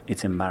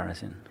It's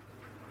embarrassing.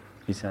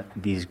 It's a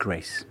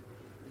disgrace.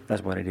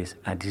 That's what it is,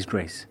 a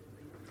disgrace.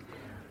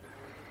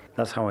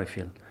 That's how I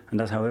feel, and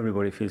that's how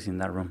everybody feels in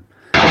that room.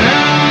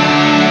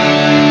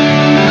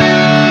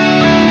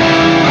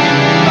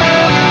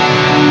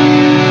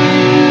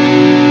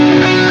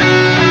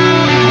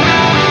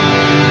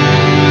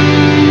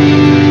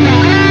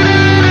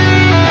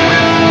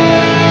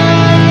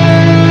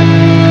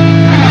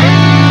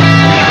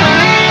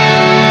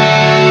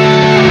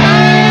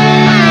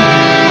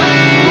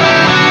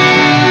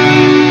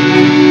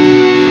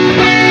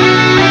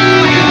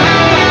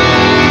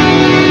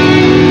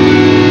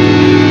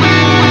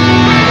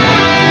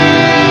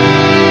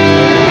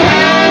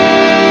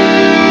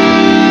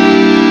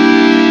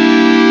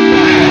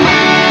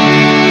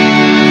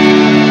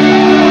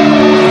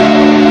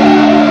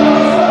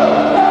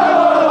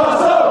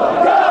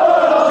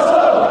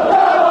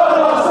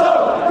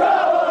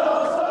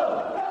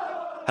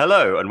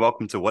 Hello and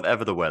welcome to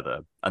Whatever the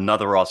Weather,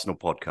 another Arsenal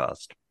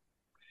podcast.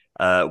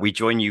 We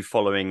join you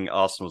following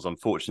Arsenal's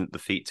unfortunate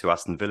defeat to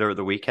Aston Villa at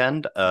the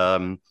weekend.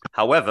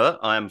 However,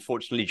 I am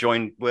fortunately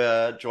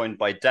we're joined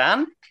by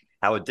Dan.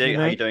 How are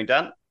you doing,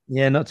 Dan?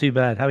 Yeah, not too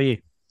bad. How are you?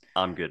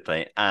 I'm good,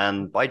 mate.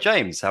 And by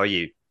James. How are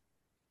you?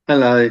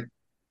 Hello.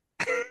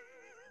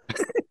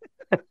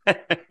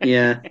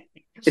 Yeah,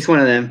 it's one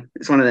of them.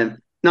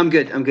 No, I'm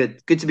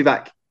good. Good to be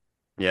back.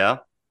 Yeah?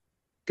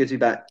 Good to be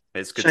back.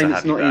 It's good Shame to it's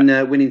have you not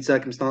back. in winning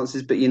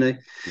circumstances, but No,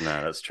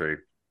 that's true.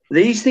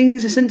 these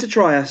things are sent to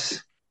try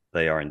us.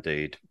 They are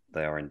indeed.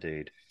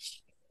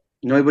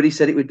 Nobody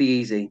said it would be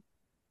easy.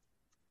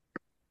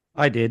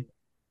 I did.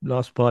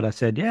 Last part, I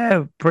said,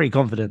 yeah, pretty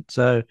confident.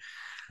 So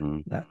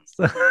that's.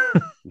 I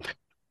thought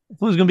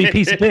it was going to be a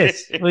piece of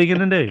piss. What are you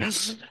going to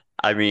do?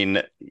 I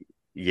mean,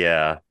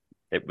 yeah,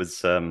 it was.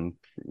 7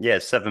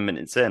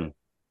 minutes in,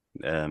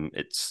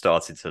 it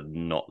started to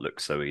not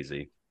look so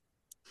easy.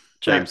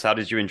 James, how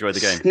did you enjoy the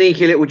game?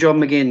 Sneaky little John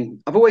McGinn.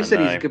 I've always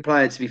said he's a good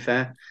player, to be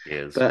fair. He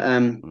is. But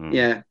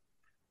yeah,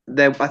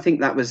 I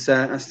think that was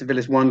Aston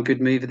Villa's one good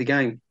move of the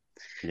game.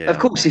 Yeah. Of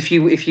course, if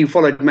you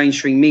followed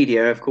mainstream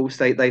media, of course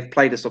they've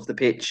played us off the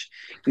pitch.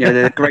 You know,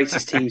 they're the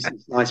greatest team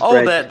since sliced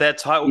bread. They're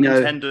title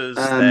contenders.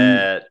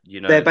 They're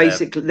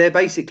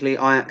basically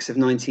Ajax of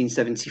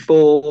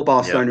 1974,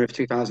 Barcelona of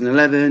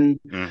 2011,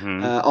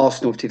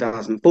 Arsenal of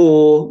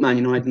 2004, Man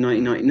United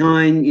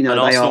 1999. You know,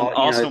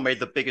 Arsenal made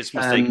the biggest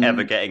mistake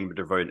ever getting rid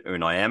of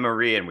Unai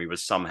Emery, and we were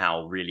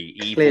somehow really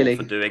evil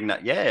for doing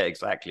that. Yeah,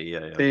 exactly.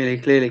 Yeah.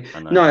 Clearly.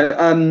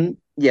 No.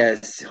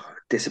 Yes.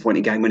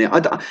 Disappointing game, wasn't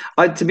it?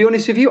 I to be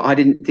honest with you, I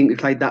didn't think we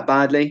played that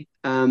badly.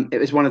 It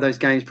was one of those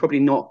games, probably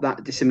not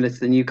that dissimilar to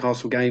the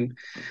Newcastle game,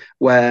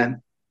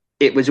 where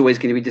it was always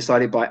going to be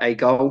decided by a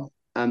goal.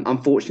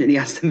 Unfortunately,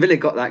 Aston Villa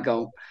got that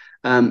goal,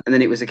 and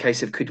then it was a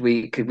case of could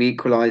we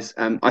equalise?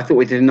 I thought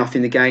we did enough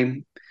in the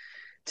game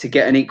to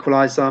get an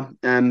equaliser,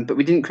 but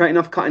we didn't create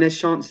enough cutting edge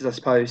chances. I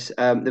suppose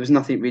there was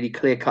nothing really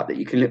clear cut that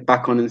you can look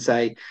back on and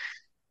say,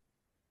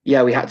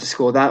 yeah, we had to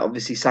score that.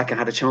 Obviously, Saka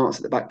had a chance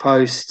at the back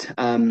post.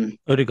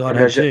 Odegaard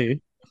had two.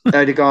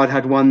 Odegaard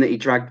had one that he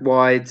dragged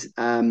wide.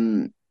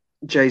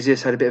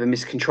 Jesus had a bit of a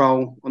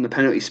miscontrol on the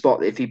penalty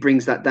spot. If he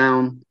brings that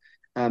down,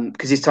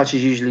 because his touch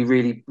is usually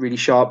really, really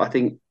sharp, I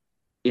think,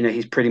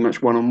 he's pretty much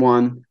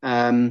one-on-one.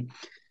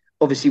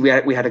 Obviously,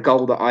 we had a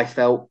goal that I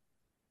felt,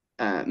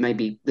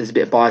 maybe there's a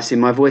bit of bias in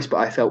my voice, but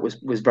I felt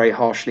was very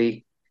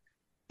harshly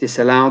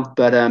disallowed.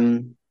 But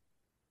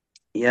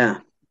yeah.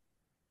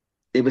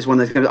 It was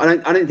one of those games.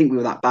 I don't think we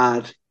were that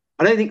bad.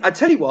 I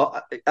tell you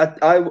what,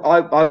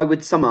 I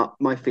would sum up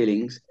my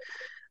feelings,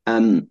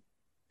 and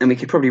we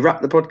could probably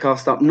wrap the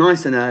podcast up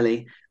nice and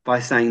early by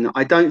saying that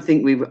I don't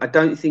think we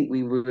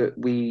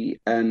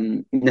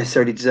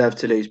necessarily deserved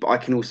to lose, but I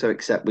can also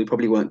accept we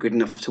probably weren't good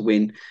enough to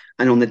win.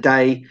 And on the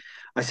day,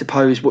 I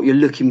suppose what you're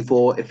looking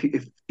for, if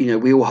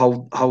we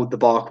all hold the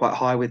bar quite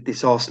high with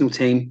this Arsenal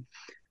team,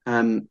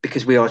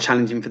 because we are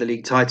challenging for the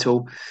league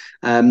title.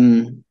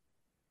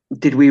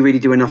 Did we really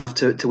do enough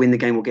to win the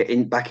game or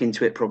get back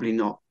into it? Probably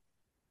not.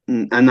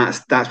 And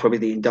that's probably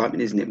the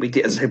indictment, isn't it? We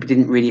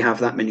didn't really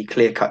have that many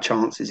clear-cut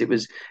chances. It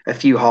was a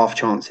few half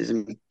chances,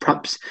 and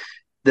perhaps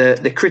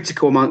the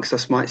critical amongst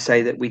us might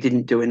say that we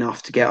didn't do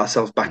enough to get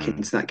ourselves back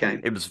into that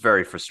game. It was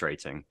very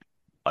frustrating,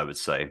 I would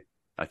say.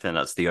 I think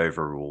that's the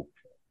overall.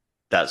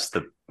 That's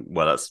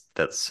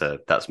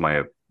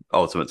my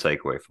ultimate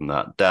takeaway from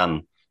that.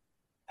 Dan,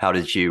 how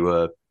did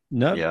you?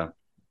 No. Yeah.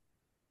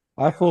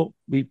 I thought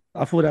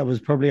that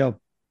was probably our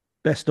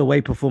best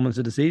away performance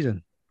of the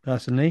season,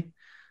 personally.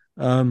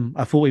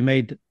 I thought we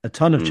made a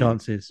ton of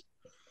chances.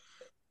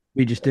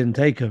 We just didn't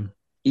take them.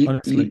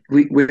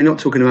 We're not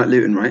talking about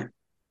Luton, right?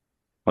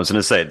 I was going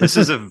to say, this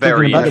is a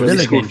very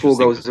interesting 4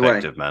 goals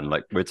away, man.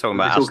 Like we're talking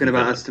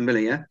about Aston Villa,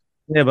 yeah?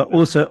 Yeah, but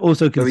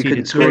also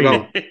conceded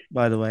 3,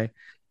 by the way.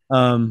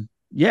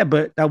 Yeah,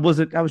 but that was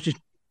just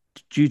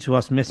due to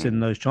us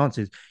missing those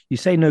chances. You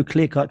say no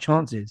clear-cut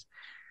chances.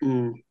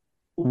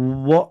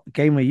 What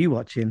game are you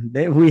watching?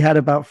 We had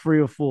about 3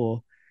 or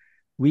 4.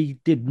 We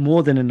did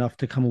more than enough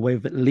to come away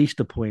with at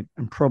least a point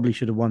and probably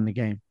should have won the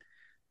game.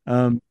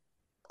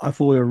 I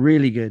thought we were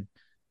really good.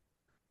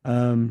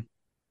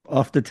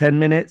 After 10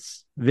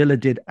 minutes, Villa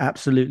did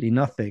absolutely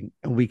nothing,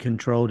 and we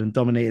controlled and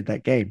dominated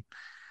that game.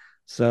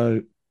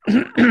 So,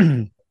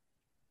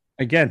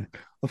 again,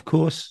 of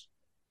course,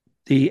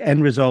 the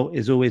end result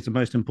is always the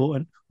most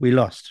important. We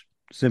lost.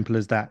 Simple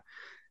as that.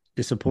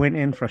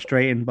 Disappointing,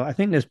 frustrating, but I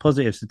think there's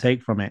positives to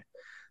take from it.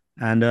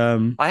 And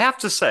I have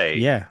to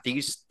say,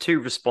 these two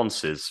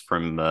responses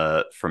from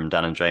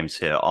Dan and James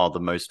here are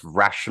the most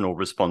rational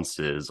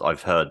responses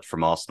I've heard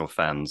from Arsenal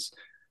fans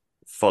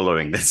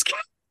following this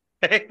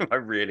game. I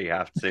really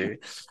have to.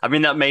 I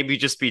mean, that maybe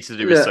just be to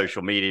do with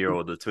social media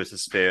or the Twitter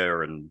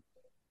sphere and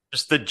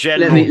just the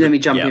general. Let me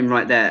jump in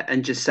right there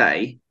and just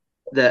say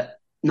that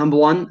number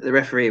one, the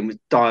refereeing was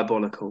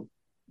diabolical.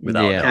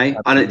 Without okay,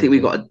 I don't think we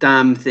got a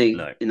damn thing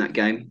in that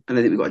game. I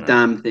don't think we got a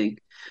damn thing.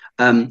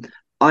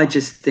 I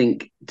just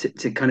think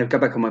to kind of go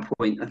back on my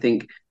point, I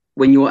think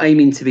when you're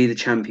aiming to be the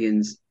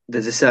champions,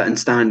 there's a certain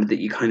standard that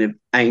you kind of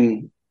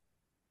aim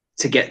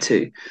to get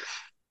to.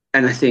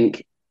 And I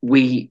think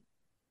we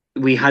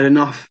had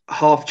enough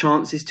half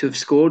chances to have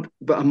scored,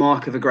 but a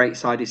mark of a great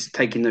side is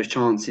taking those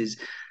chances.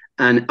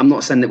 And I'm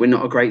not saying that we're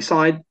not a great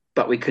side,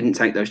 but we couldn't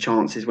take those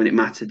chances when it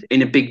mattered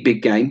in a big,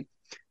 big game.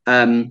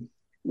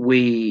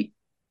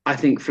 I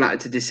think,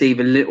 flattered to deceive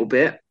a little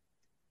bit,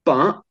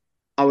 but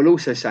I will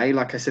also say,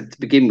 like I said to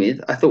begin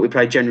with, I thought we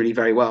played generally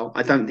very well.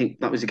 I don't think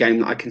that was a game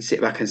that I can sit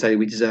back and say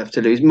we deserved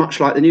to lose, much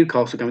like the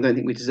Newcastle game. I don't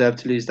think we deserved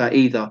to lose that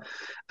either.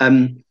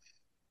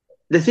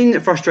 The thing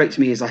that frustrates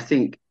me is I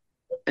think,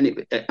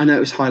 and I know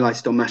it was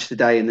highlighted on Match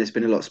Today and there's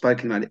been a lot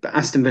spoken about it, but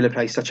Aston Villa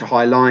plays such a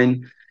high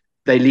line.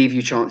 They leave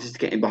you chances to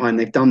get in behind.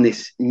 They've done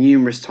this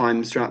numerous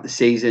times throughout the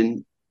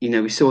season. You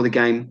know, we saw the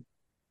game.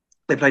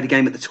 They played a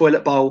game at the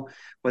Toilet Bowl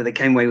where they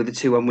came away with a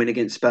 2-1 win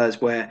against Spurs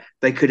where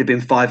they could have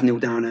been 5-0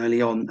 down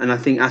early on. And I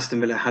think Aston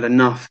Villa had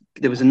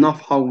there was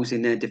enough holes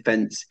in their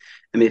defence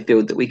and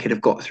midfield that we could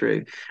have got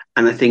through.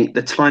 And I think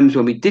the times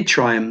when we did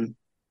try and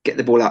get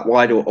the ball out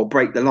wide or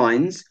break the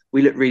lines,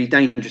 we looked really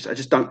dangerous. I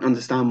just don't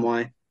understand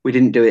why we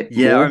didn't do it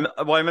more.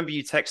 I remember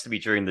you texted me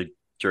during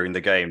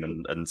the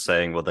game and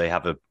saying, well,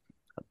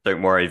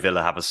 don't worry,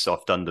 Villa have a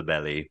soft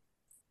underbelly.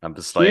 I'm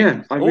just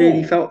like, I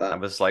really felt that. I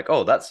was like,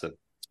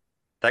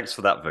 thanks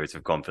for that vote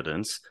of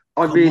confidence.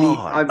 I really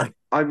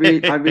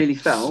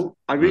felt.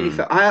 I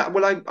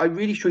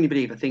really strongly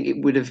believe. I think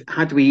it would have,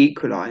 had we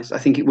equalised, I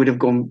think it would have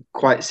gone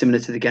quite similar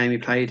to the game we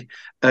played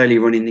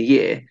earlier on in the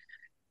year,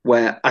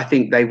 where I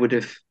think we would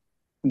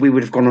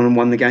have gone on and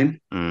won the game.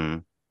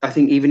 I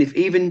think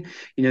even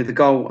the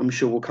goal, I'm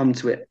sure we'll come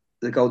to it.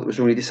 The goal that was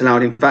already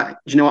disallowed. In fact,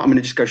 do you know what? I'm going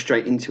to just go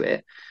straight into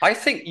it. I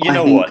think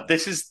what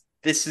this is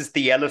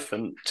the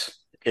elephant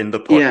in the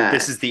pod. Yeah,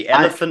 this is the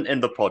elephant in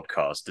the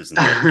podcast, isn't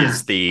it?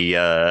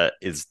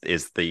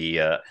 Is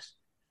the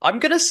I'm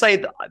going to say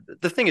that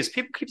the thing is,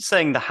 people keep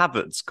saying the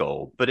Havertz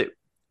goal, but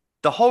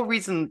the whole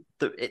reason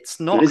that it's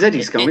not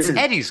Eddie's goal. It's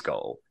Eddie's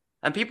goal,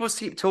 and people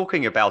keep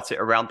talking about it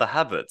around the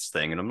Havertz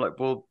thing, and I'm like,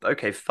 well,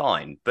 okay,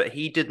 fine, but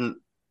he didn't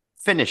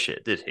finish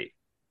it, did he?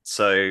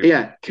 So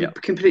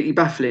completely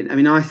baffling. I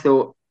mean, I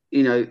thought,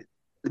 the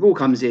ball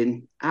comes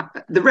in.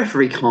 The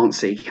referee can't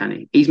see, can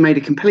he? He's made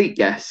a complete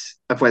guess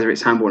of whether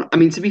it's handball. I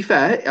mean, to be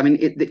fair,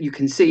 that you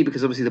can see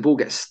because obviously the ball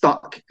gets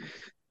stuck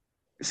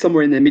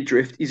somewhere in their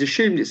midriff. He's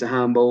assumed it's a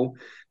handball,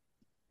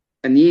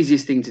 and the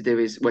easiest thing to do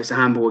is, well, it's a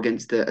handball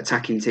against the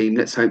attacking team.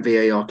 Let's hope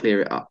VAR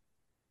clear it up.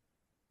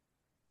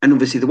 And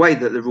obviously, the way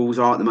that the rules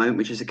are at the moment,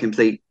 which is a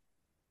complete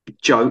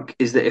joke,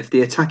 is that if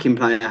the attacking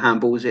player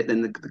handballs it,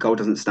 then the goal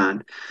doesn't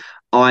stand.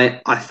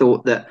 I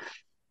thought that,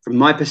 from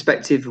my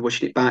perspective,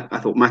 watching it back, I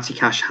thought Matty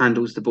Cash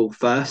handles the ball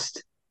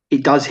first.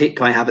 It does hit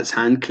Kai Havertz's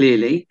hand,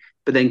 clearly,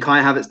 but then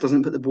Kai Havertz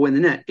doesn't put the ball in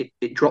the net.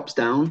 It drops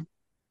down,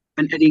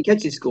 and Eddie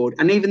Nketiah scored.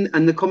 And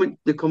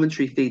the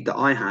commentary feed that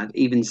I had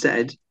even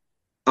said,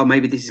 oh,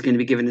 maybe this is going to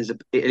be given it'll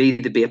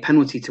either be a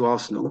penalty to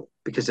Arsenal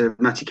because of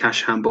Matty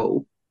Cash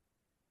handball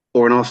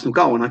or an Arsenal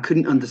goal. And I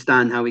couldn't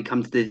understand how we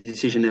come to the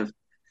decision of,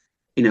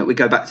 we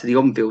go back to the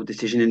on-field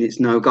decision and it's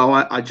no goal.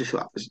 I just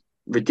thought that was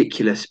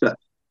ridiculous. But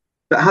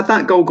had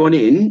that goal gone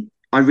in,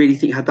 I really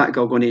think had that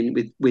goal gone in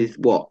with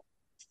what,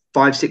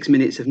 5-6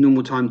 minutes of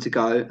normal time to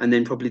go, and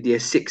then probably the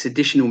 6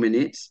 additional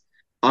minutes,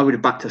 I would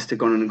have backed us to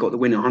gone on and got the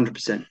winner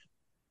 100%.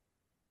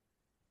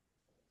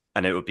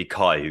 And it would be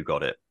Kai who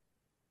got it.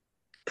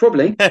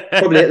 Probably at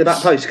the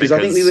back post because I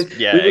think we were.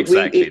 Yeah,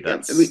 exactly.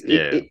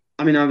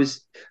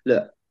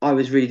 I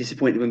was really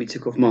disappointed when we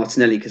took off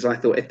Martinelli because I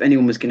thought if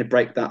anyone was going to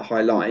break that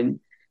high line,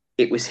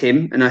 it was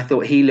him, and I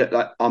thought he looked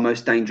like our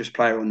most dangerous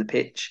player on the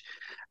pitch.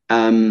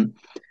 And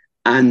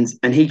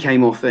he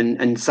came off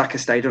and Saka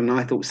stayed on, and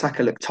I thought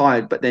Saka looked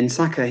tired, but then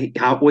Saka he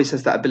always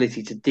has that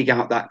ability to dig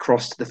out that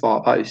cross to the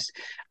far post,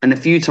 and a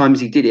few times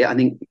he did it. I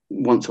think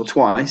once or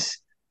twice,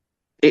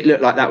 it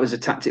looked like that was a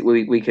tactic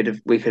we could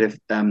have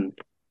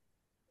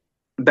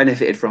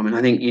benefited from, and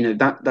I think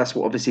that's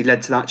what obviously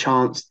led to that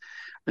chance.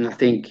 And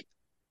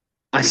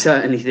I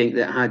certainly think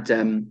that had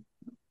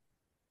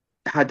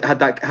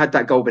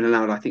that goal been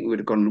allowed, I think we would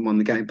have gone and won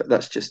the game. But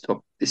that's just,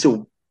 it's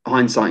all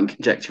hindsight and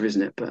conjecture,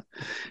 isn't it? But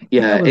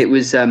yeah, it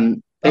was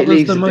That it was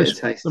leaves a bit of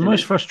taste. The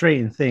most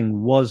frustrating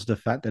thing was the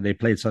fact that they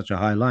played such a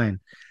high line,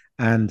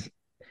 and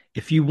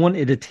if you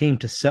wanted a team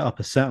to set up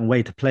a certain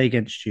way to play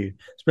against you,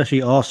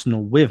 especially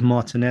Arsenal with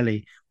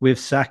Martinelli, with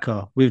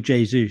Saka, with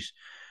Jesus,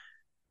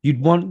 you'd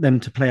want them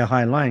to play a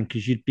high line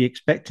because you'd be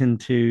expecting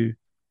to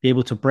be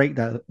able to break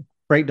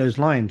those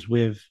lines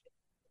with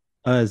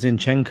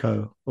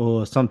Zinchenko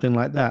or something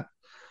like that.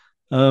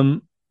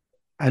 And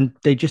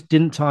they just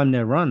didn't time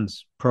their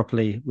runs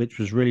properly, which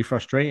was really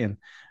frustrating.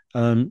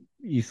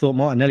 You thought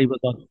Martinelli was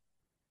on,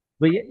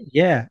 but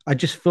yeah, I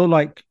just feel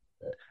like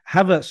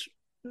Havertz's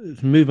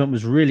movement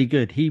was really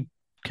good. He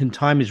can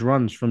time his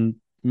runs from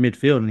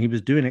midfield, and he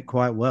was doing it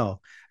quite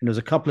well. And there was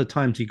a couple of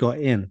times he got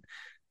in.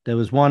 There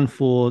was one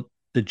for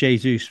the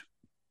Jesus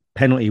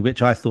penalty,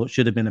 which I thought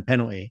should have been a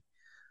penalty.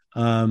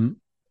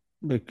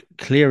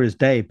 Clear as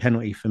day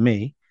penalty for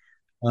me,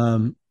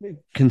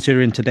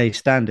 considering today's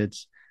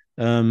standards.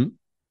 But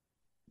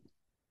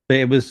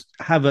it was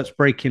Havertz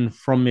breaking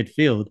from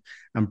midfield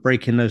and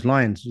breaking those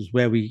lines was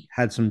where we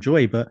had some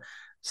joy. But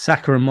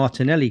Saka and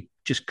Martinelli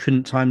just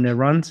couldn't time their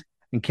runs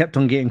and kept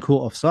on getting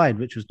caught offside,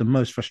 which was the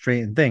most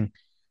frustrating thing.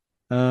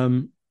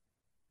 You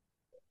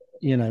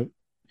know,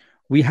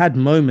 we had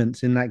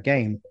moments in that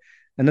game.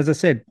 And as I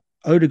said,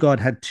 Odegaard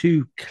had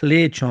two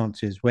clear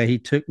chances where he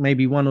took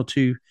maybe one or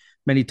two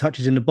many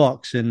touches in the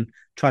box and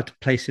tried to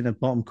place it in the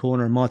bottom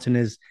corner, and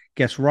Martinez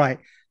guessed right.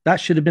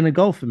 That should have been a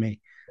goal for me.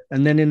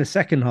 And then in the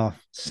second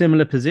half,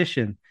 similar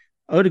position.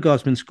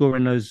 Odegaard's been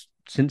scoring those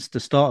since the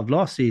start of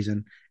last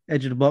season.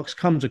 Edge of the box,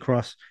 comes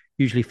across,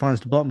 usually finds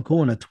the bottom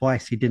corner.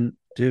 Twice he didn't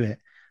do it.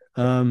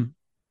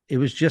 It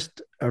was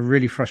just a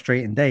really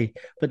frustrating day.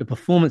 But the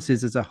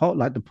performances as a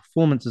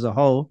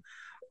whole,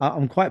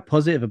 I'm quite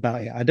positive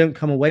about it. I don't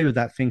come away with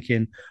that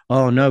thinking,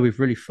 oh no, we've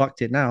really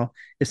fucked it now.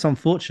 It's an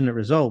unfortunate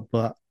result,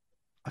 but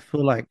I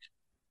feel like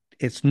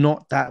it's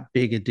not that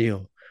big a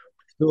deal.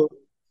 We're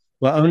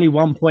only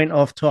 1 point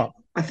off top.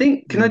 I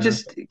think. Can I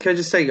just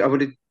say I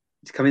wanted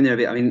to come in there a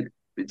bit. I mean,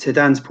 to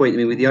Dan's point, I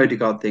mean, with the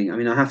Odegaard thing, I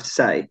mean, I have to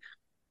say,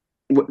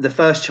 the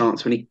first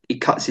chance when he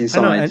cuts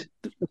inside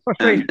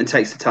and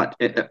takes the touch,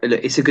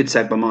 it's a good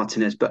save by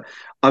Martinez. But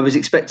I was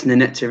expecting the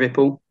net to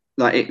ripple.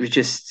 Like it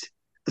was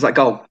like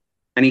goal,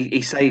 and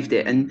he saved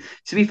it. And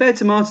to be fair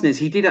to Martinez,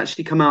 he did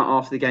actually come out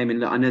after the game. And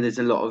look, I know there's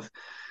a lot of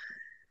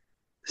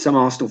some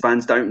Arsenal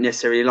fans don't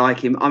necessarily like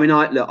him. I mean,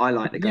 I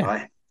like the guy.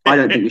 Yeah. I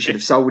don't think we should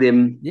have sold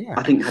him. Yeah.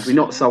 I think had we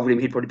not sold him,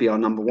 he'd probably be our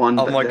number one.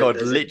 Oh my God,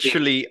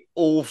 literally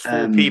all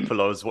four people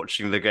I was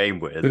watching the game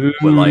with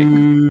were like,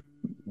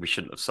 we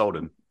shouldn't have sold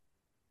him.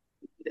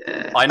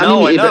 I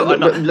know.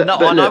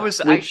 I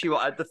was actually,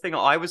 the thing,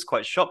 I was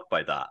quite shocked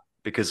by that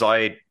because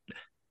in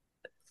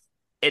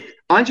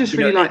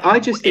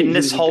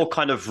this whole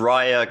kind of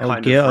Raya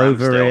kind of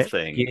Ramsdale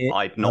thing,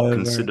 I'd not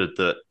considered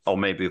that,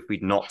 maybe if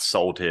we'd not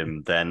sold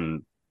him,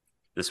 then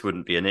this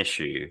wouldn't be an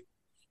issue.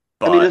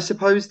 But, I mean, I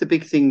suppose the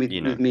big thing with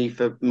me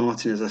for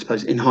Martinez, I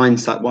suppose, in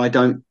hindsight, why I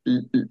don't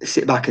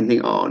sit back and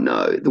think, oh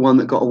no, the one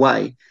that got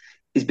away,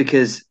 is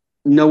because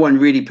no one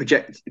really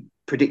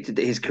predicted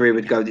that his career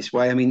would go this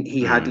way. I mean,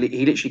 he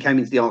literally came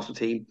into the Arsenal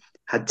team,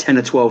 had 10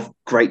 or 12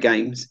 great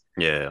games.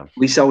 Yeah.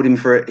 We sold him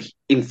for an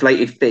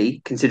inflated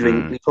fee,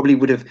 considering we probably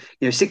would have,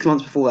 6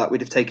 months before that,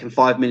 we'd have taken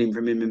 5 million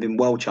from him and been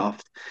well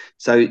chuffed.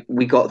 So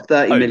we got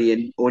 30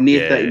 million or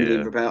near 30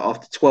 million for about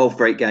after 12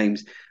 great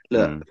games.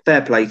 Look,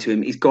 fair play to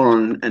him. He's gone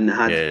on and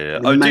had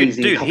an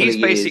amazing couple of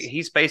years.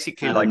 He's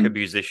basically like a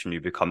musician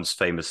who becomes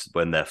famous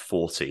when they're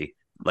 40.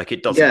 Like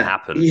it doesn't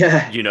happen.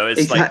 Yeah,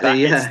 it's exactly, like that.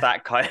 Yeah. It's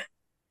that kind.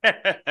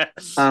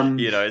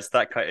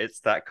 It's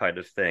that kind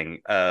of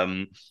thing.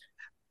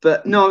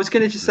 But no, I was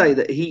going to just say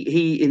that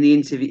he in the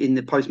interview, in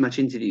the post-match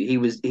interview,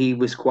 he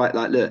was quite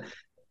like, look,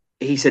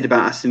 he said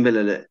about Aston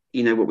Villa that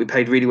what we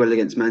played really well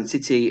against Man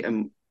City,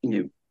 and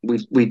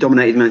we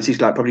dominated Man City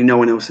like probably no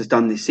one else has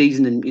done this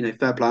season, and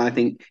fair play. I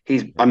think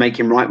I make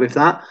him right with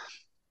that.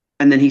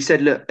 And then he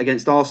said, look,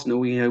 against Arsenal,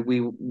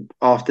 we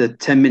after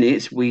 10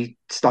 minutes we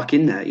stuck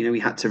in there. We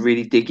had to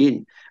really dig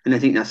in, and I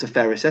think that's a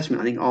fair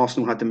assessment. I think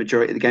Arsenal had the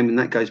majority of the game, and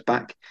that goes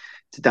back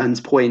to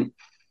Dan's point.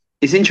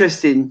 It's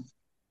interesting.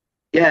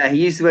 Yeah,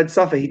 he used the word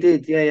suffer. He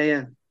did.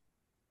 Yeah.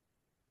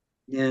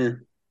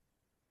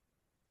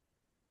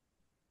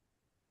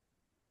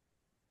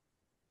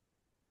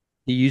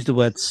 He used the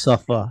word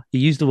suffer. He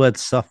used the word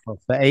suffer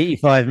for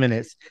 85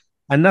 minutes.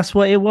 And that's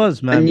what it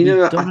was, man. And we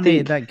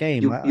dominated that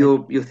game.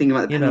 You're thinking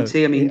about the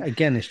penalty. I mean,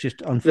 again, it's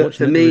just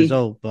unfortunate for me, the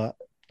result, but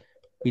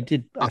we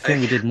did. I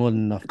think we did more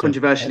than enough.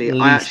 Controversially,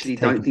 I actually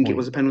don't think it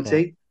was a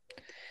penalty,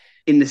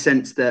 in the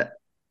sense that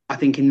I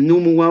think in the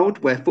normal world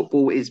where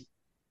football is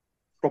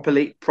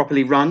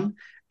properly run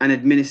and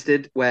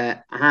administered,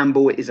 where a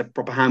handball is a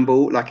proper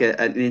handball, like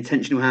an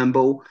intentional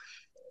handball,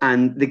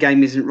 and the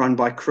game isn't run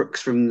by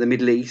crooks from the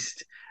Middle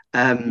East.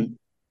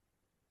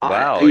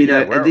 Wow,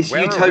 this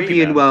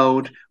utopian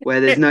world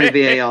where there's no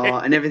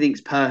VAR and everything's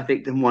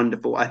perfect and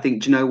wonderful. I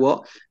think, do you know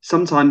what?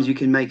 Sometimes you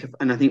can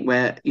and I think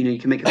where you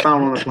can make a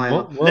foul on a player,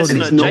 and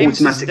it's not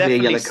James automatically a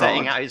yellow card.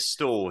 Setting out his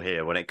stall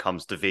here when it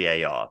comes to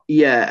VAR.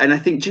 Yeah, and I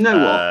think, do you know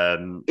what?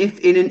 If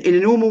in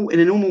a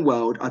normal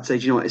world, I'd say,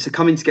 do you know what? It's a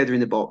coming together in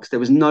the box. There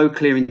was no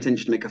clear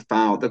intention to make a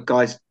foul. The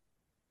guy's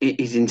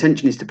his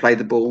intention is to play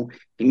the ball.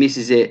 He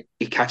misses it.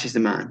 He catches the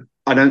man.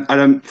 I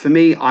don't. For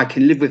me, I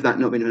can live with that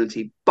not being a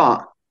penalty,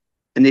 but.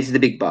 And this is the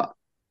big but.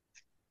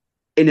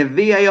 In a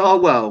VAR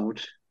world,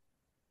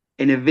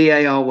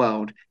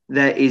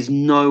 there is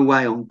no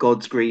way on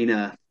God's green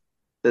earth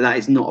that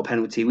is not a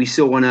penalty. We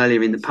saw one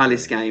earlier in the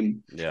Palace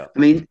game. Yeah. I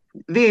mean,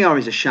 VAR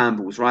is a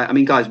shambles, right? I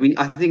mean, guys, it's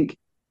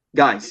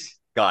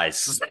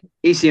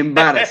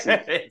embarrassing.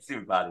 It's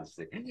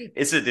embarrassing.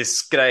 It's a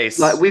disgrace.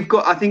 Like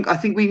I think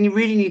we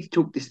really need to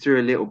talk this through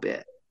a little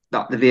bit,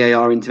 like the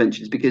VAR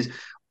interventions, because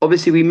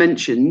obviously we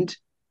mentioned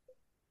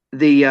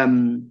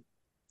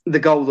the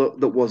goal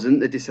that wasn't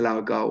the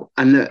disallowed goal,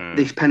 and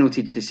this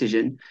penalty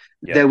decision.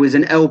 Yeah. There was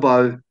an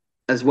elbow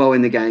as well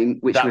in the game,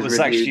 which that was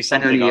actually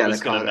something I was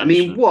going to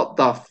mention. I mean, what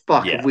the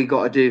fuck have we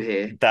got to do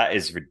here? That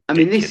is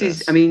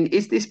ridiculous.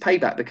 Is this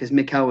payback because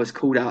Mikel has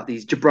called out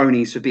these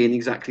jabronis for being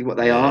exactly what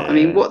they are? I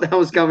mean, what the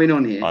hell's going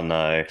on here? I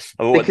know.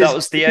 That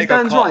was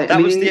Diego Carlos.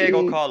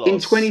 In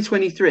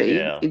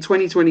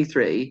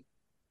 2023,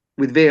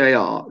 with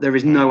VAR, there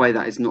is no way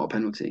that is not a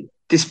penalty.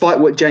 Despite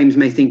what James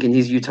may think in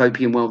his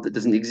utopian world that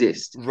doesn't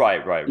exist. Right.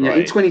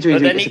 In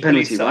 2023, it's a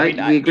penalty, right?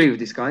 We agree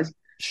with this, guys.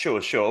 Sure.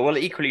 Well,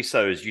 equally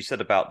so, as you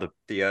said about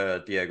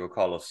the Diego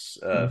Carlos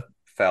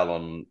foul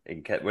on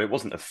Well, it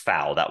wasn't a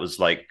foul. That was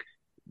like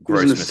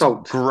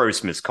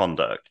gross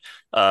misconduct.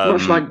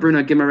 Much like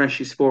Bruno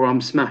Guimaraes'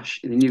 forearm smash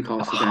in the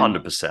Newcastle game.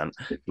 100%.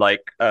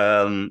 Like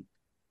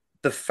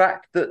the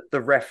fact that the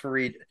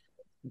referee...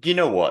 You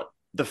know what?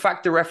 The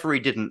fact the referee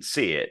didn't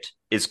see it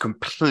is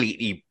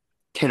completely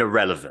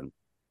irrelevant.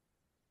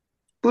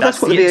 Well,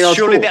 that's what the VAR.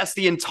 Surely that's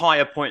the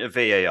entire point of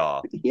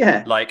VAR.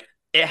 Yeah. Like,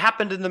 it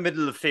happened in the middle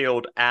of the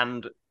field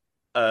and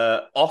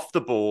off the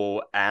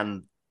ball,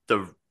 and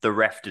the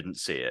ref didn't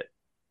see it.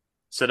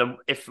 So then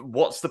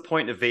what's the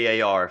point of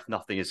VAR if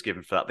nothing is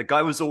given for that? The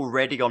guy was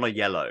already on a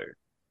yellow.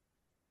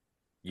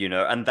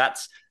 And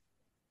that's...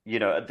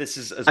 this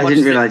is... I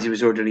didn't realise he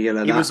was already on a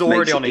yellow. He was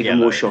already on a yellow. Even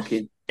more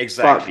shocking.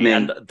 Exactly.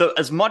 And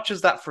as much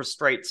as that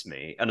frustrates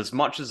me, and as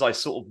much as I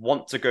sort of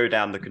want to go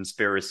down the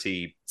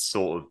conspiracy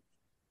sort of,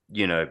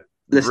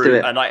 let's do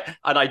it. And I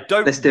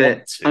don't Let's do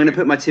it. I'm going to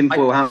put my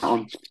tinfoil hat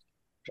on.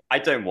 I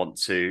don't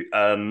want to.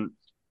 I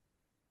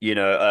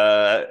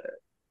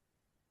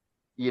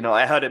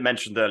heard it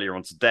mentioned earlier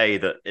on today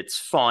that it's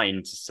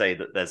fine to say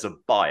that there's a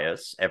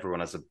bias.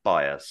 Everyone has a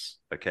bias,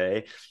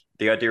 okay?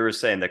 The idea of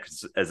saying that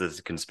as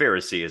a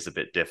conspiracy is a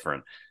bit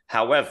different.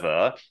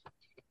 However,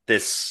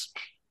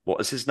 what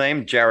was his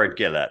name? Jared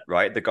Gillett,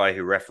 right? The guy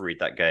who refereed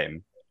that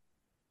game.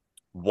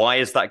 Why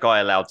is that guy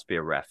allowed to be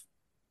a ref?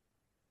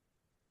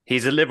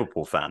 He's a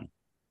Liverpool fan.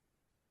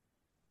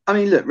 I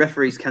mean, look,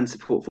 referees can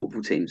support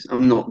football teams.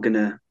 I'm not going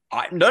to...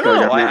 No.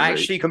 I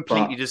actually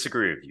completely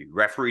disagree with you.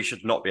 Referees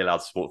should not be allowed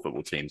to support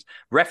football teams.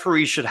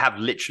 Referees should have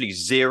literally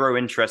zero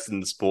interest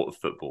in the sport of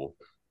football.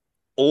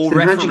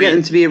 How'd you get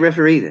them to be a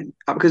referee then?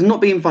 Because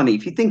not being funny,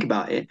 if you think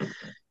about it,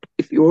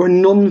 if you're a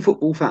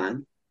non-football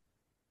fan,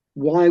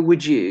 why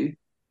would you...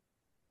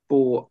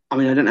 I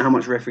don't know how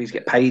much referees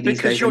get paid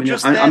these days. You're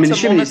just I'm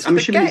assuming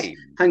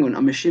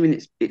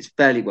it's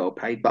fairly well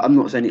paid, but I'm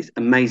not saying it's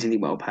amazingly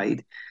well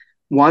paid.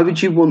 Why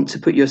would you want to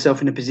put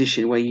yourself in a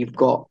position where you've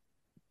got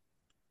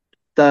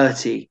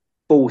 30,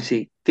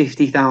 40,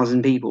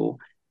 50,000 people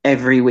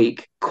every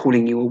week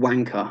calling you a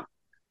wanker?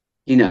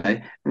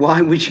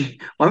 Why would you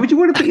want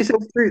to put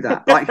yourself through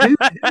that? Like, who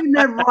in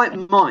their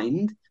right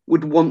mind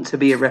would want to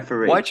be a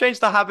referee? Why change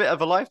the habit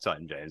of a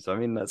lifetime, James? I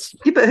mean, that's...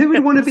 Yeah, but who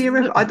would want to be a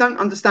referee? I don't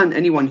understand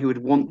anyone who would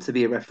want to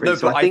be a referee. No,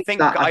 but I think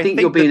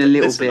you're being a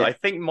little bit... I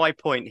think my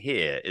point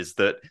here is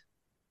that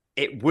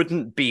it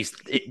wouldn't be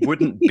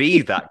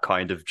that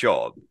kind of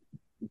job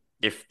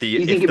if the...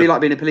 You think it'd be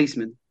like being a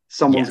policeman?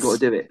 Someone's got to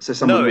do it. So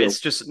someone will. It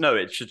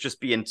should just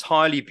be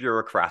entirely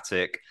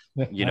bureaucratic.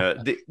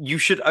 You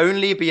should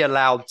only be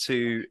allowed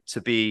to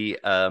be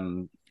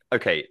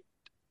okay.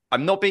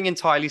 I'm not being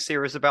entirely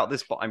serious about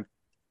this, but I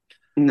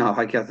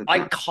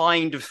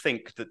kind of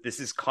think that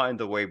this is kind of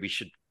the way we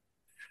should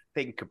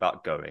think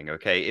about going.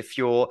 Okay, if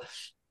you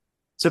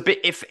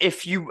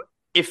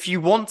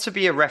want to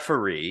be a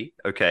referee,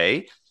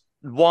 okay,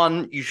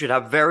 one, you should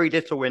have very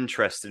little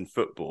interest in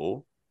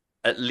football,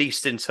 at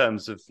least in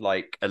terms of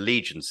like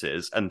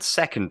allegiances, and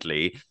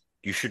secondly,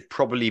 you should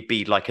probably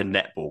be like a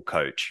netball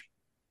coach.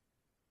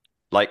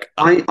 Like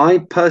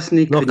I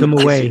personally couldn't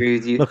disagree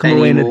with you. Lock him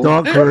away in a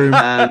dark room.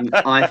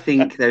 I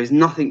think there is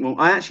nothing wrong.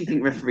 I actually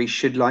think referees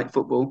should like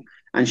football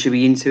and should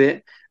be into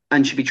it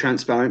and should be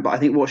transparent. But I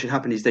think what should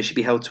happen is they should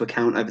be held to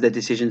account over their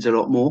decisions a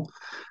lot more.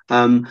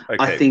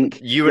 I think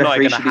you and I are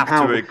going to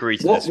have to agree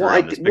to this because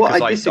I disagree.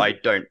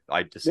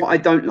 What I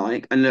don't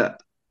like, and look,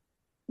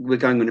 we're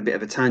going on a bit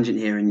of a tangent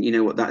here, and you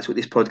know what? That's what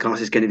this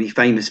podcast is going to be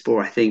famous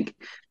for, I think.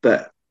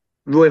 But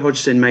Roy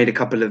Hodgson made a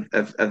couple of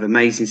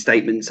amazing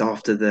statements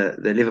after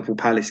the Liverpool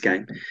Palace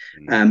game.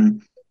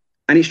 And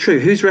it's true.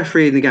 Who's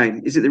refereeing the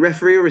game? Is it the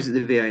referee or is it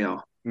the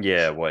VAR?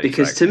 Yeah, well,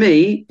 because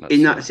exactly. to me,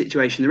 in that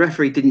situation, the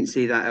referee didn't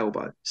see that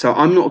elbow. So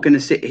I'm not going to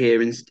sit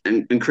here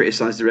and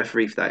criticise the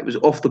referee for that. It was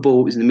off the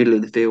ball. It was in the middle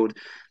of the field.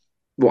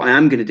 What I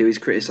am going to do is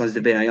criticise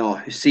the VAR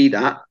who see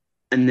that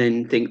and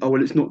then think, oh,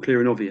 well, it's not clear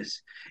and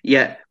obvious.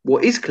 Yet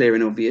what is clear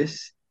and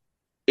obvious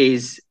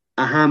is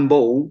a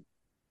handball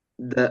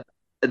that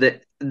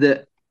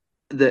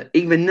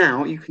even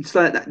now you can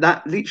slow it.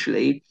 That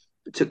literally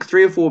took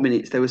 3 or 4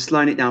 minutes. They were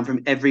slowing it down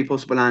from every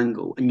possible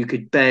angle, and you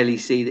could barely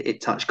see that it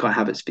touched Kai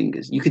Havertz's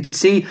fingers. You could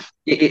see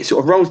it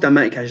sort of rolls down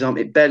Matty Cash's arm.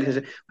 It barely does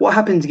it. What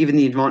happens giving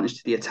the advantage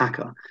to the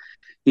attacker?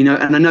 You know,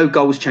 and I know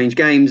goals change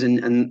games,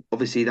 and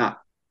obviously that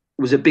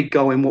was a big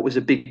goal in what was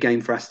a big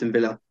game for Aston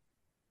Villa,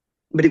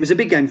 but it was a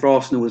big game for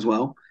Arsenal as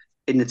well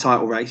in the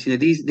title race. You know,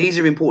 these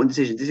are important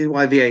decisions. This is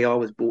why VAR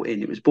was brought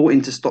in. It was brought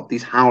in to stop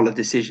these howler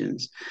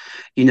decisions.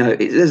 You know,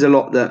 there's a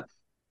lot that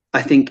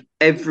I think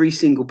every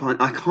single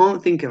I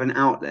can't think of an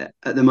outlet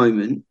at the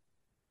moment,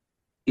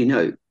 you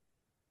know,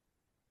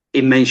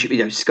 in mainstream,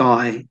 you know,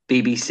 Sky,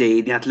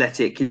 BBC, The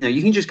Athletic, you know,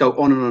 you can just go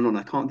on and on and on.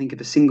 I can't think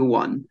of a single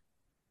one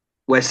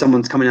where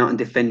someone's coming out and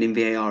defending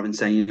VAR and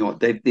saying, you know what,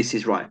 this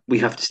is right. We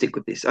have to stick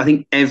with this. I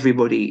think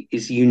everybody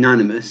is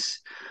unanimous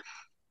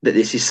that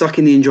this is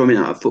sucking the enjoyment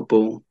out of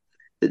football,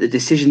 that the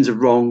decisions are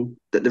wrong,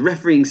 that the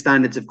refereeing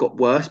standards have got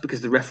worse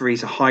because the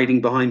referees are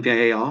hiding behind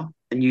VAR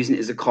and using it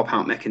as a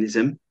cop-out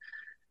mechanism.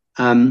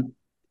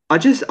 I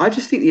just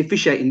think the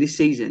officiating this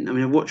season, I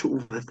mean, I've watched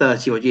it for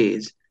 30 odd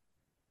years,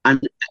 and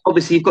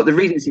obviously you've got the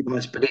recency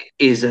bias, but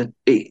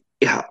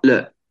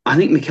look, I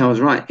think Mikel's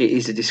right. It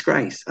is a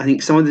disgrace. I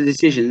think some of the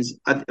decisions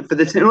for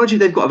the technology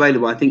they've got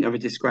available, I think are a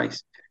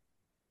disgrace.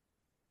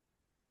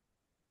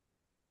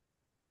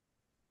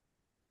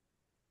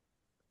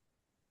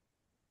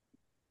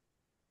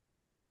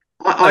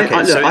 I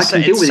can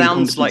deal with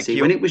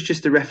incompetency. When it was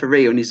just the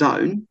referee on his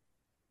own,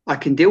 I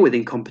can deal with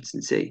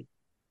incompetency.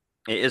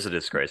 It is a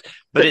disgrace,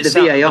 but it's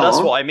VAR. But that's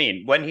what I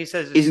mean when he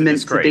says it's meant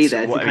disgrace, to be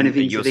there to kind of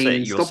intervene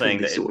and stop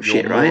this sort of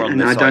shit, right?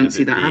 And I don't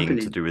see that happening.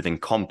 To do with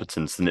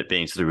incompetence than it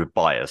being to do with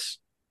bias,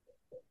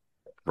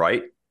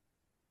 right?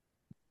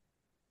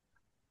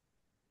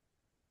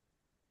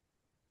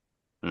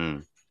 Yeah,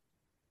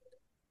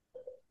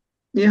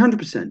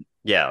 100%.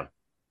 Yeah.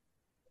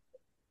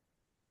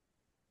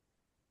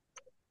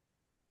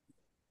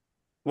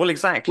 Well,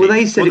 exactly. Well,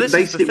 they said it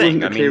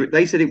wasn't clear.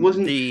 They said it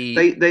wasn't.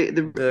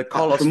 The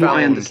Carlos from what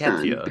I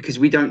understand, because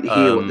we don't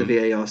hear what the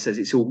VAR says.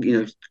 It's all, you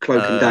know,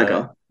 cloak and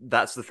dagger.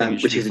 That's the thing,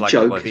 which is a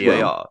joke as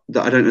well.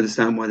 That I don't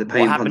understand why the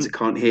paying punter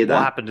can't hear that.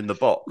 What happened in the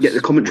box? Yeah,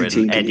 the commentary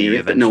team can hear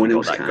it, but no one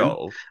else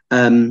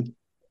can.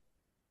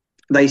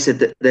 They said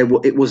that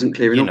it wasn't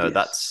clear and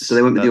obvious, so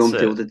they went with the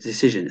on-field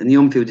decision, and the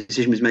on-field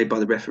decision was made by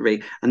the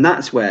referee, and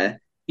that's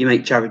where you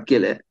make Jared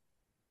Gillett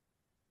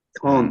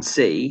can't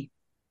see.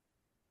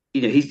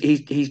 You know,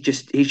 he's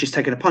just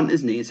taken a punt,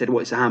 isn't he? And said,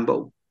 "Well, it's a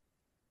handball."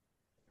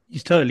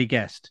 He's totally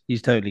guessed.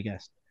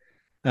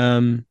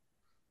 But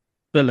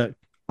look,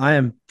 I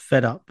am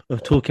fed up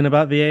of talking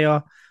about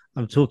VAR.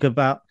 I'm talking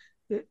about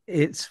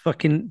it's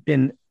fucking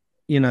been,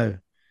 you know,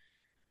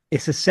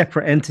 it's a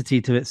separate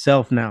entity to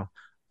itself now.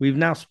 We've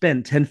now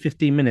spent 10,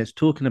 15 minutes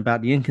talking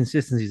about the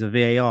inconsistencies of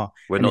VAR.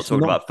 We're not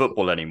talking about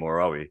football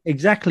anymore, are we?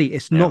 Exactly.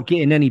 It's not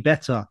getting any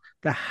better.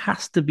 There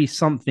has to be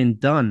something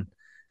done.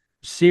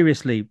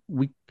 Seriously,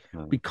 we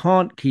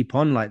can't keep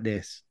on like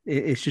this.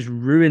 It's just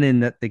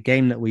ruining the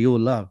game that we all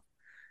love.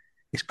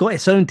 It's got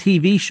its own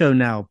TV show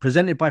now,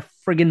 presented by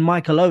friggin'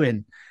 Michael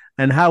Owen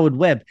and Howard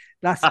Webb.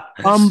 That's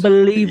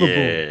unbelievable.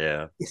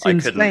 Yeah. It's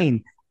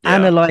insane.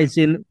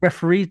 Analyzing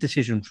referee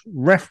decisions,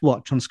 Ref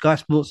Watch on Sky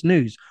Sports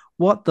News.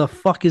 What the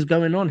fuck is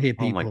going on here,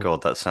 people? Oh my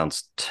God, that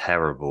sounds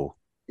terrible.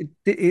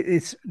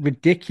 It's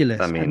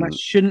ridiculous. I mean, and that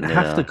shouldn't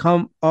have to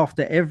come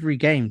after every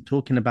game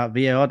talking about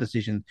VAR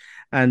decisions.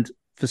 And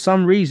for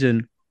some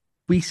reason,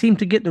 we seem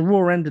to get the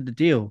raw end of the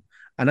deal.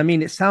 And I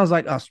mean, it sounds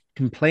like us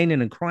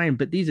complaining and crying,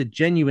 but these are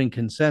genuine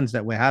concerns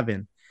that we're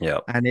having. Yeah.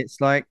 And it's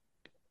like,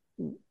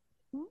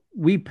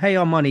 we pay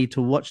our money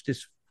to watch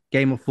this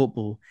game of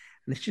football,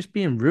 and it's just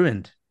being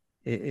ruined.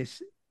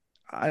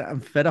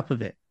 I'm fed up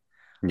of it.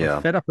 Yeah.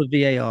 I'm fed up with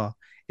VAR.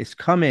 It's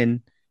come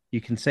in.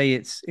 You can say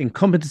it's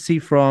incompetency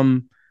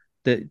from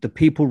the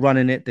people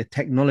running it. The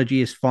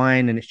technology is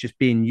fine and it's just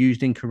being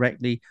used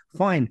incorrectly.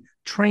 Fine.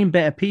 Train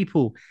better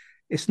people.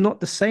 It's not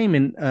the same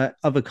in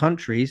other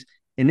countries.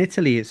 In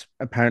Italy, it's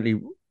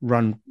apparently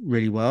run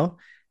really well.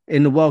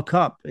 In the World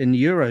Cup, in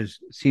the Euros,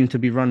 it seems to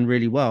be run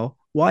really well.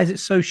 Why is it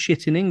so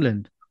shit in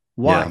England?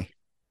 Why? Yeah.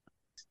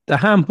 The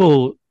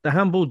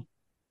handball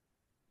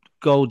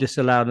goal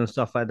disallowed and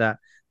stuff like that.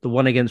 The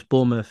one against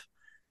Bournemouth.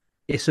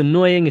 It's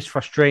annoying. It's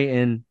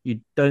frustrating.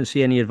 You don't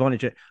see any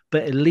advantage.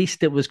 But at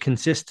least it was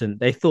consistent.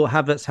 They thought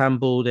Havertz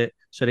handballed it,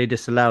 so they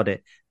disallowed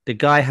it. The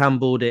guy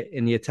handballed it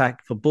in the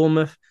attack for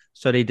Bournemouth,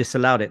 so they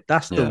disallowed it.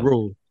 That's the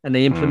rule. and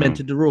they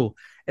implemented the rule.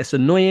 It's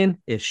annoying.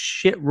 It's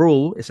shit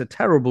rule. It's a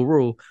terrible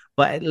rule,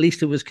 but at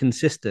least it was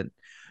consistent.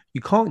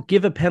 You can't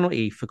give a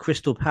penalty for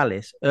Crystal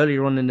Palace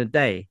earlier on in the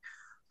day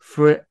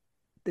for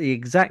the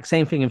exact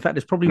same thing. In fact,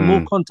 there's probably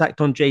more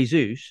contact on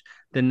Jesus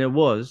than there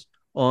was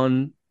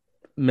on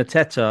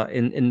Mateta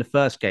in the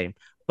first game.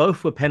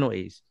 Both were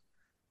penalties.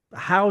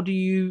 How do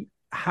you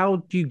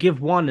give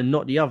one and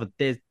not the other?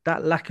 There's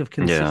that lack of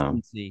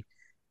consistency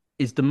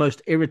is the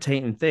most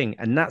irritating thing,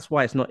 and that's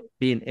why it's not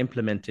being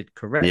implemented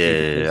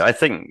correctly. Yeah, I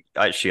think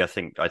that's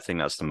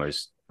the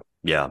most.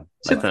 Yeah,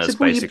 So, I think that's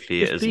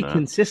basically it, be isn't it?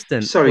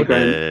 consistent. Sorry,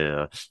 Graham.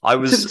 Yeah. I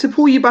was to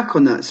pull you back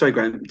on that. Sorry,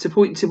 Graham. To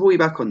pull you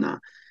back on that.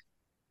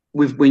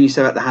 With when you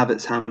say about the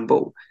Havertz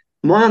handball,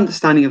 my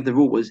understanding of the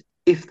rule was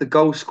if the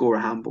goal scorer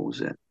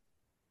handballs it,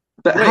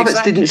 but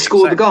Havertz didn't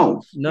score the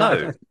goal.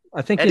 No.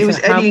 I think it was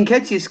Eddie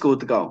Nketiah scored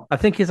the goal. I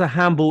think it's a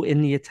handball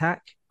in the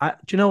attack. Do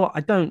you know what?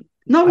 I don't.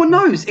 No one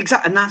knows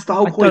exactly, and that's the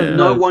whole point.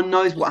 No one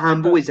knows what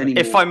handball is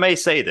anymore. If I may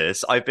say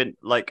this, I've been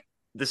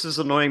this is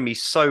annoying me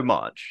so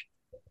much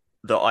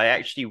that I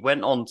actually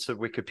went on to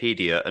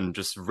Wikipedia and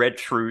just read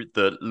through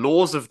the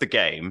laws of the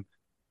game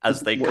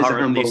as they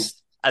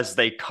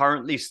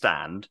currently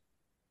stand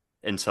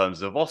in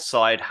terms of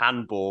offside,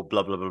 handball,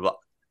 blah blah blah blah.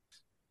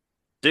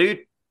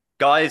 Dude,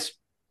 guys,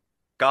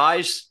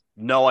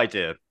 no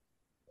idea.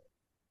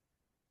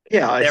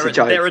 Yeah,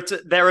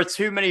 there are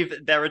too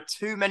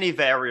many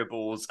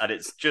variables, and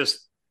it's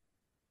just.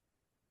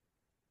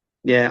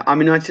 Yeah, I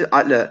mean, I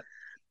look.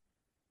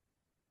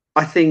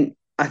 I think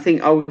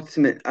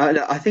ultimately,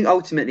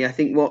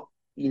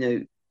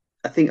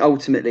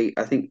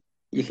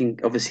 you can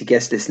obviously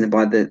guess, listener,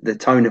 by the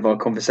tone of our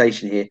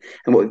conversation here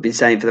and what we've been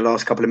saying for the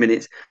last couple of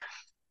minutes.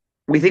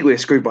 We think we were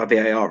screwed by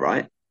VAR,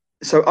 right?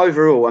 So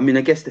overall, I mean,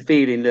 I guess the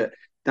feeling that,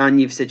 Dan,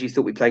 you've said you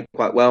thought we played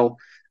quite well.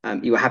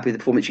 You were happy with the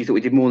performance. You thought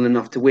we did more than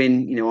enough to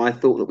win. You know, I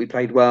thought that we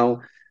played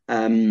well.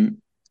 We're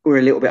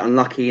a little bit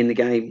unlucky in the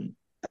game.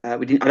 I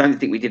don't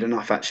think we did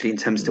enough actually in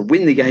terms to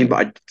win the game,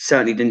 but I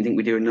certainly didn't think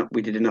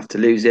we did enough to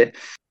lose it.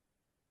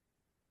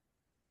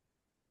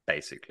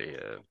 Basically,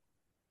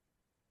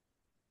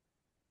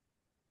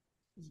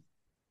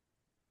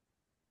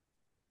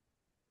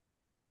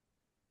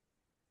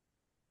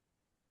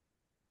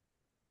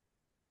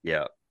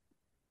 yeah.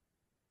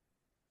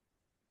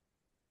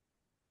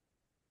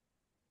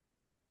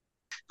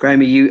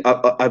 Graham,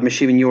 I'm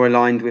assuming you're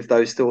aligned with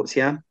those thoughts,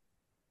 yeah?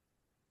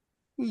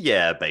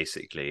 Yeah,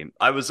 basically.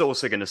 I was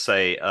also going to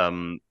say,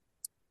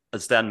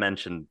 as Dan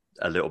mentioned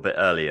a little bit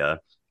earlier,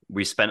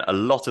 we spent a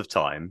lot of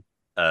time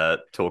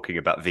talking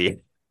about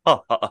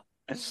VAR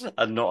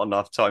and not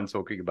enough time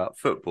talking about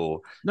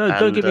football. No,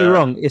 don't get me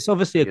wrong. It's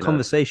obviously a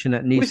conversation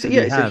that needs to be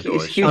had.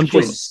 I'm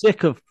just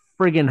sick of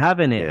frigging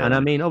having it. Yeah. And I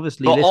mean,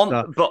 obviously,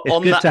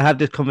 it's good to have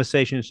this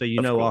conversation so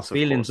you know our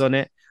feelings on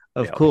it.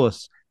 Of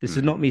course. This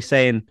is not me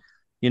saying,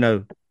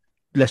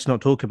 let's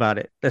not talk about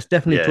it. Let's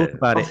definitely talk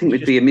about it. I think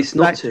we'd be amiss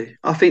not to.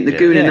 I think the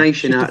Gooner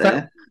Nation out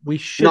there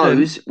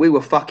knows we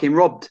were fucking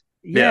robbed.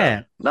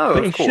 Yeah. No,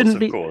 but of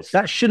course.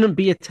 That shouldn't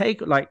be a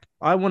take. Like,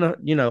 I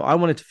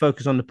wanted to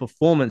focus on the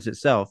performance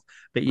itself,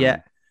 but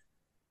yet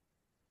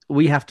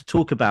we have to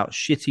talk about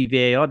shitty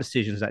VAR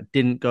decisions that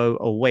didn't go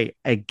away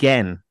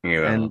again.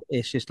 Yeah. And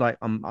it's just like,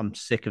 I'm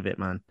sick of it,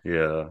 man.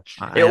 Yeah.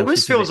 It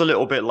almost feels a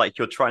little bit like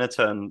you're trying to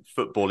turn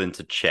football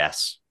into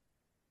chess.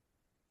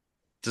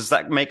 Does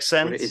that make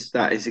sense?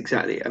 That is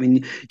exactly. I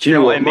mean, do you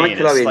know what?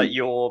 Michael Owen,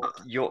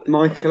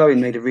 Michael Owen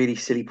made a really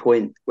silly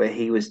point where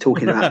he was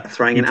talking about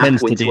throwing an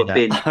apple into a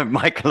bin.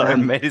 Michael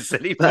Owen made a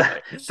silly point.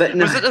 But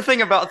no, was it the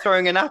thing about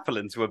throwing an apple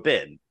into a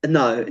bin?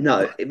 No.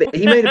 But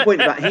he made a point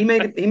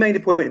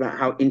about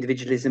how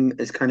individualism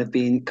is kind of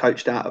being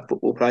coached out of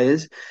football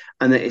players,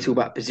 and that it's all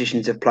about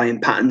positions of play and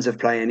patterns of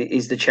play, and it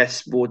is the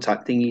chessboard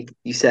type thing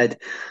you said.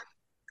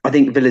 I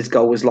think Villa's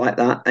goal was like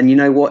that. And do you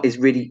know what has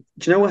really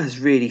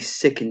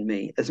sickened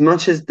me? As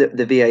much as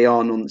the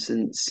VAR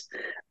nonsense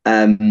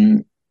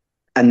and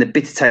the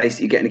bitter taste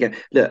that you get in the game.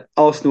 Look,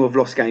 Arsenal have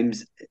lost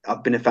games.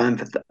 I've been a fan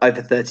for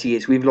over 30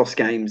 years. We've lost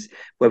games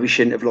where we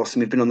shouldn't have lost,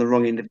 and we've been on the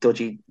wrong end of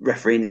dodgy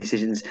refereeing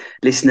decisions.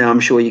 Listener, I'm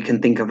sure you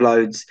can think of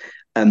loads.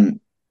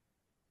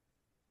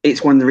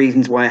 It's one of the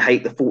reasons why I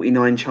hate the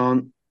 49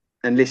 chant.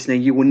 And listener,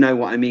 you will know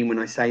what I mean when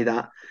I say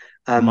that.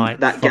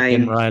 That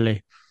game,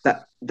 Riley.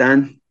 That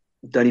Dan.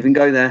 Don't even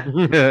go there.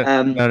 No.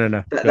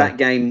 That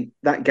game,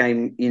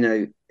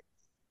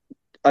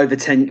 over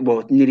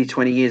nearly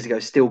 20 years ago,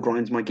 still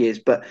grinds my gears.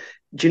 But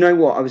do you know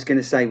what I was going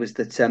to say was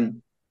that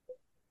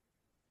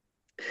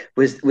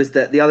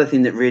the other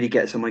thing that really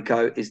gets on my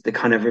goat is the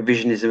kind of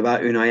revisionism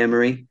about Unai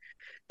Emery,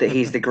 that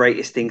he's the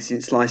greatest thing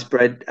since sliced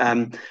bread.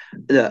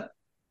 Look,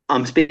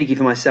 I'm speaking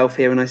for myself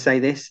here when I say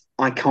this.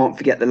 I can't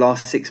forget the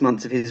last 6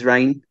 months of his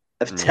reign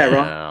of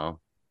terror.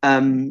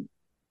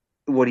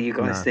 What do you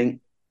guys think?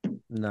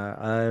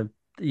 No,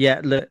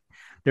 look,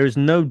 there is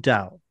no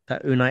doubt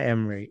that Unai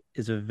Emery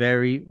is a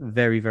very,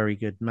 very, very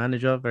good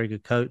manager, very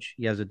good coach.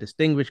 He has a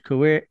distinguished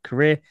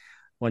career,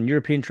 won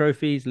European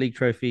trophies, league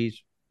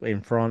trophies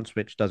in France,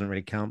 which doesn't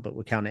really count, but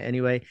we'll count it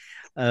anyway.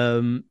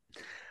 The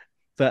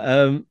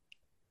But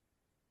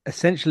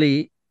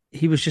essentially,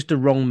 he was just a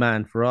wrong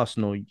man for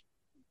Arsenal.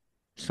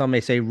 Some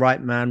may say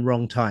right man,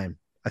 wrong time.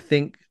 I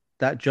think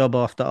that job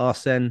after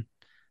Arsene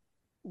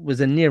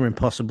was a near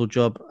impossible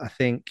job. I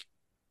think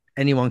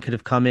anyone could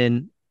have come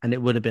in and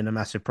it would have been a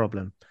massive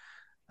problem.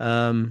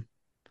 Um,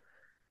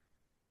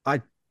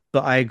 I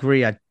but I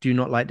agree. I do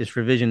not like this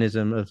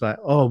revisionism of like,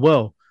 oh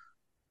well,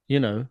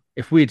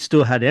 if we'd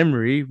still had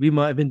Emery, we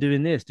might have been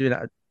doing this, doing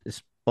that.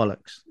 It's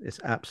bollocks. It's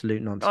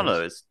absolute nonsense. Oh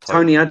no, it's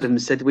Tony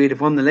Adams said we'd have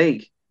won the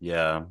league.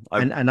 Yeah,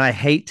 and I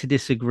hate to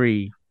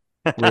disagree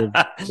with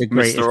the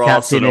greatest Mr.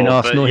 captain in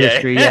Arsenal yeah.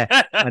 history.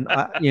 Yeah, and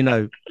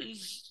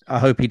I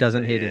hope he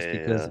doesn't hear this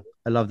because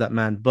I love that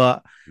man,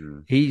 but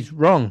he's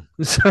wrong.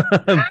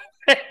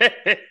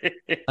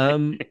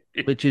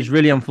 Which is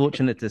really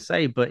unfortunate to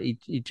say, but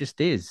he just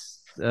is.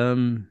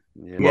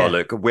 Well,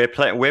 look, we're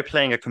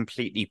playing a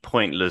completely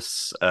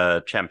pointless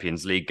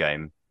Champions League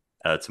game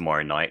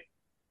tomorrow night.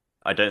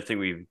 I don't think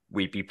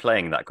we'd be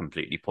playing that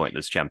completely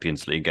pointless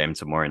Champions League game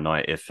tomorrow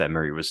night if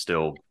Emery was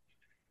still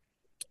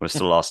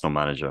Arsenal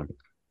manager.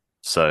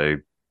 So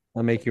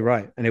I'll make you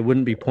right, and it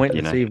wouldn't be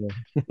pointless either.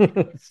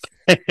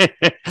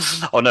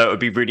 Oh no,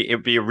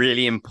 it'd be a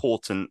really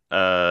important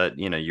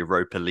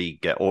Europa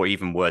League or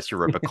even worse,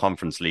 Europa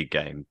Conference League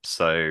game.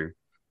 So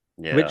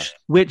yeah,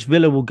 which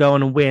Villa will go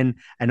on and win,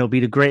 and it'll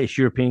be the greatest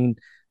European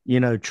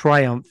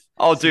triumph.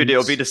 Oh, dude,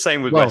 it'll be the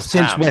same with West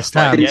Ham. West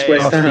Ham,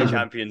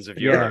 champions of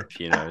Europe.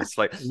 It's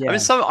like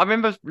I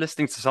remember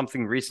listening to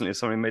something recently.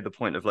 Somebody made the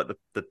point of like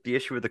the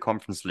issue with the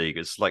Conference League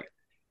is like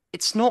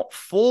it's not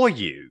for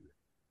you.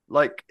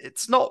 Like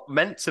it's not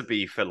meant to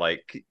be for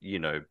like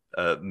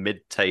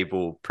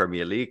mid-table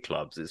Premier League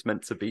clubs. It's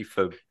meant to be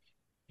for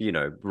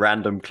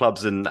random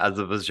clubs in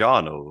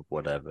Azerbaijan or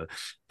whatever.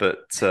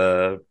 But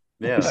yeah,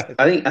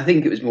 I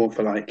think it was more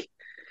for like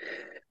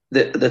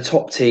the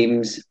top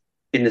teams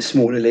in the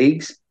smaller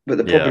leagues. But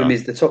the problem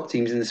is the top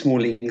teams in the small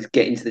leagues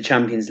get into the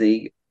Champions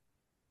League,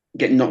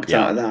 get knocked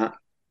out of that,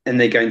 and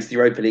they go into the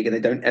Europa League, and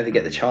they don't ever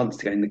get the chance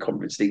to go in the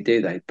Conference League,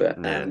 do they?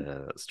 But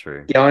that's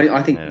true. Yeah,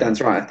 I think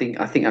Dan's right. I think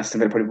Aston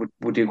Villa probably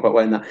would do quite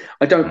well in that.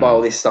 I don't buy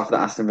all this stuff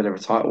that Aston Villa are a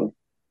title.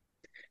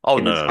 Oh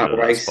no,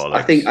 race.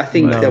 I think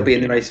they'll be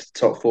in the race for the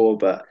top four,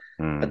 but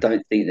I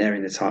don't think they're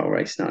in the title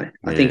race. No,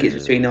 I think it's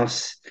between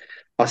us,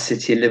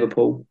 City, and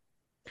Liverpool.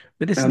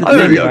 But this is the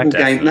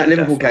thing, that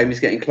Liverpool game is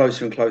getting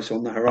closer and closer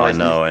on the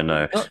horizon. I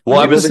know. Well,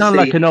 I would sound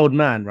like an old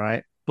man,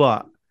 right?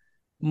 But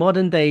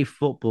modern day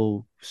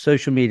football,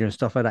 social media and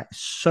stuff like that is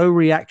so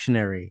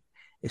reactionary.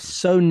 It's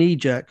so knee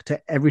jerk to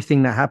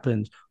everything that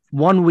happens.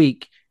 1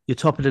 week, you're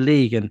top of the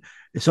league and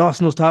it's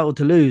Arsenal's title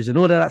to lose and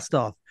all of that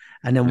stuff.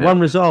 And then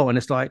one result and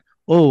it's like,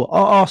 oh,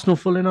 are Arsenal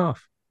falling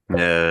off?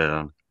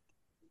 Yeah.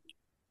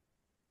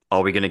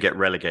 Are we going to get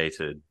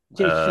relegated?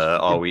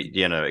 Are we,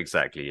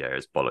 exactly. Yeah,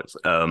 it's bollocks.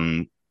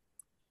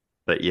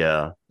 But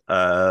yeah.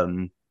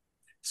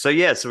 So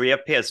we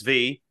have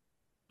PSV.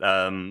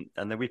 And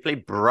then we play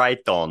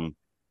Brighton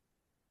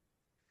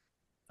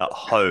at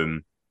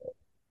home.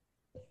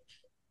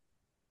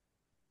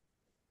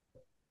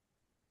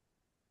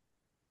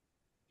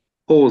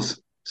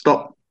 Pause.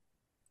 Stop.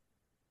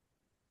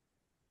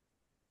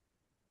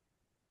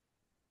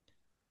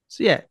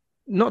 So yeah,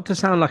 not to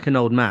sound like an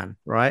old man,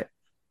 right?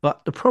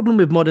 But the problem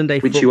with modern day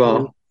football, you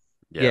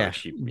are,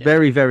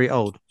 very, very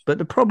old. But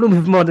the problem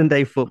with modern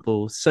day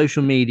football,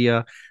 social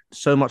media,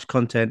 so much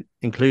content,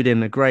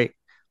 including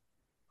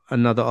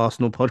another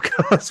Arsenal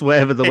podcast,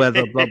 wherever the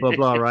weather, blah, blah,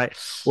 blah, right?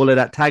 All of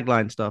that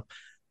tagline stuff.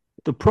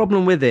 The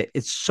problem with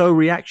it's so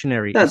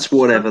reactionary. That's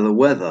whatever the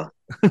weather.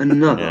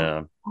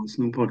 Another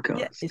Arsenal podcast.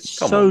 Yeah, it's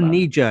so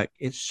knee-jerk.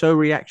 It's so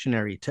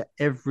reactionary to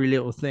every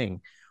little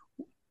thing.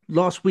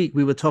 Last week,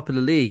 we were top of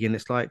the league, and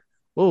it's like,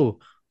 oh,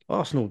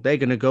 Arsenal, they're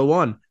going to go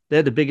on.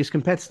 They're the biggest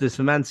competitors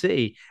for Man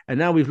City. And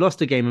now we've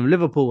lost a game in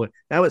Liverpool.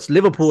 Now it's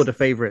Liverpool the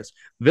favourites.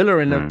 Villa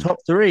in the top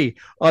three.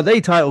 Are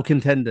they title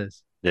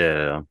contenders?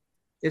 Yeah.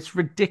 It's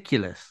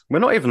ridiculous. We're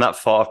not even that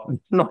far,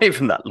 not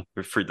even that long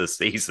through the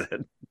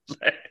season.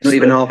 Not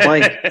even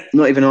halfway.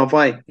 Not even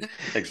halfway.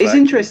 Exactly. It's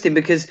interesting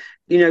because,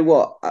 you know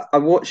what? I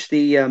watched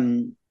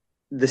the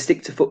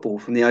stick to football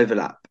from the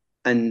overlap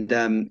and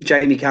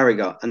Jamie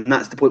Carragher, and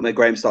that's the point where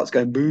Graham starts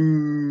going, boo.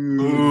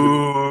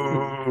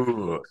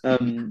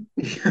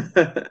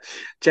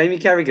 Jamie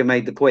Carragher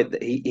made the point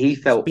that he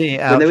felt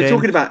when they were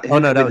talking about who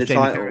would win the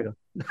title.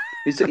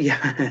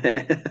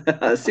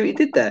 Yeah, see what he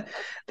did there.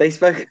 They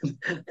spoke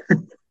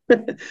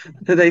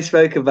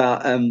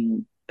about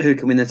who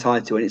can win the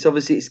title, and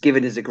it's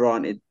given as a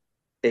granted.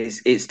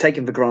 It's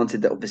taken for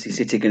granted that obviously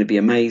City are going to be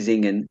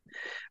amazing, and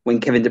when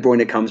Kevin De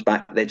Bruyne comes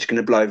back, they're just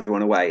going to blow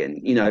everyone away,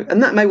 and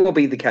and that may well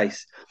be the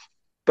case.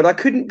 But I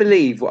couldn't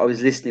believe what I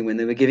was listening when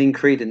they were giving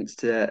credence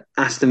to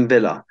Aston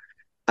Villa,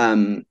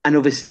 and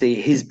obviously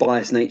his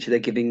biased nature. They're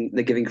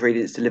giving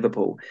credence to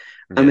Liverpool,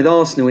 and with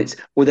Arsenal,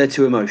 they're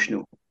too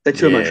emotional. They're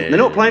too emotional. They're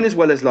not playing as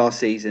well as last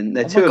season.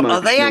 They're too emotional.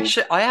 Are they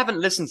actually? I haven't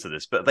listened to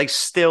this, but are they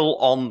still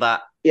on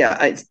that? Yeah,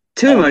 it's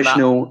too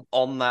emotional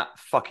on that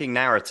fucking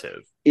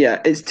narrative.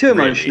 Yeah, it's too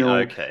Really? emotional.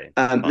 Okay.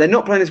 They're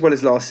not playing as well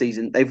as last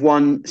season. They've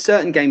won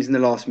certain games in the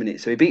last minute.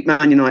 So we beat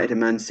Man United and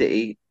Man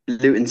City,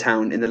 Luton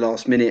Town in the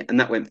last minute, and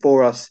that went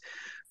for us.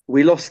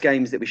 We lost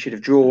games that we should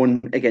have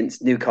drawn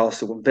against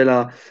Newcastle and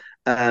Villa.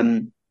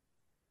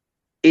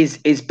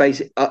 Is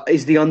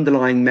the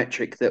underlying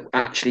metric that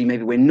actually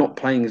maybe we're not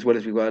playing as well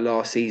as we were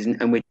last season,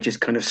 and we're just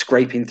kind of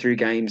scraping through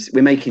games.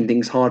 We're making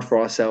things hard for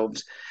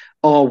ourselves.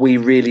 Are we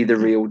really the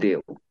real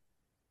deal?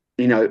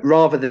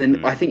 Rather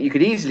than I think you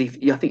could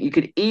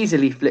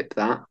easily flip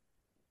that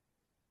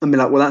and be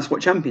like, well, that's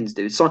what champions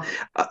do. So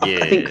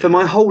I think for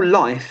my whole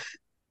life,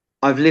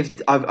 I've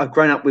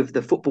grown up with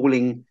the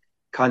footballing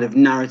kind of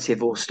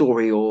narrative or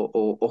story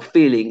or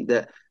feeling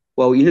that,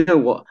 well, you know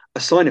what, a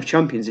sign of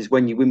champions is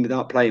when you win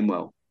without playing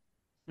well.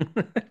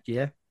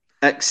 Yeah.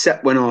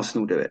 Except when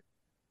Arsenal do it.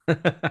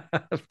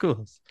 Of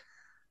course,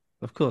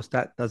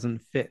 that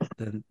doesn't fit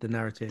the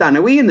narrative. Dan,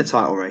 are we in the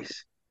title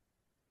race?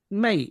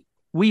 Mate,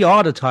 we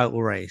are the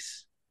title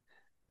race.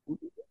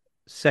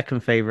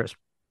 Second favourites,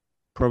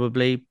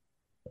 probably.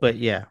 But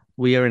yeah,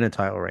 we are in a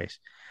title race.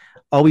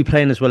 Are we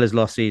playing as well as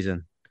last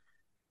season?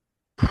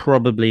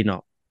 Probably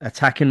not.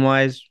 Attacking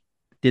wise,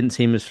 didn't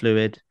seem as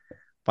fluid.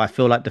 But I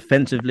feel like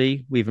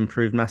defensively, we've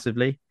improved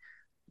massively,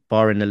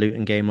 barring the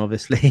Luton game,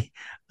 obviously.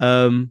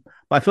 But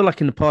I feel like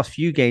in the past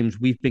few games,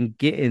 we've been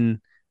getting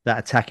that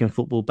attacking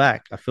football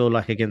back. I feel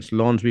like against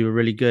Lens, we were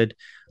really good.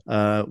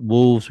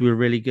 Wolves, we were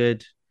really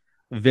good.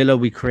 Villa,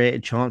 we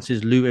created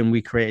chances. Luton,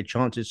 we created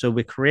chances. So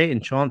we're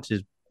creating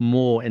chances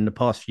more in the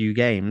past few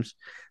games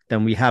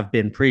than we have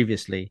been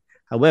previously.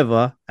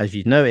 However, as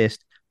you've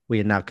noticed,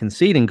 we are now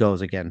conceding goals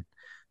again.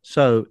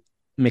 So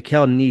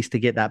Mikel needs to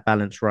get that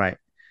balance right.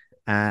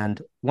 And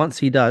once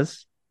he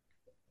does,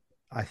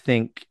 I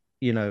think,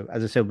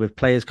 as I said, with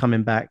players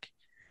coming back,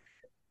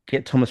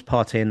 get Thomas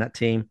Partey in that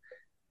team,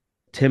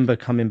 Timber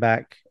coming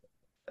back,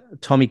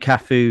 Tommy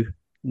Cafu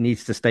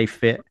needs to stay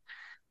fit.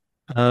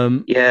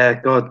 Yeah,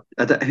 God,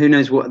 who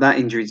knows what that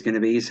injury is going to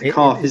be? It's a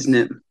calf, isn't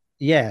it?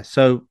 Yeah,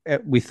 so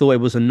we thought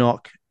it was a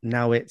knock.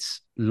 Now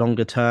it's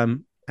longer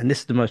term. And this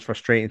is the most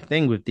frustrating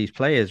thing with these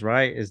players,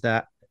 right? Is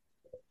that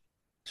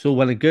it's all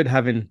well and good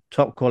having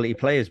top quality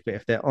players, but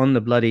if they're on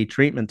the bloody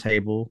treatment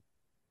table,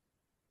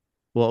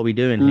 what are we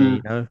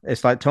doing here?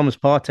 It's like Thomas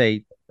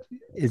Partey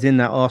is in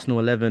that Arsenal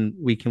 11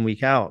 week in,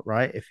 week out,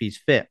 right? If he's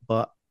fit,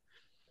 but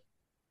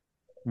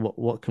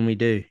what can we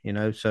do?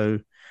 So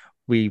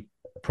we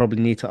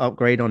probably need to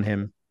upgrade on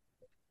him.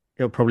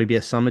 It'll probably be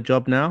a summer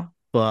job now,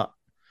 but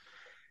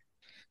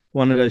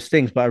one of those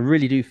things. But I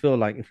really do feel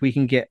like if we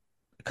can get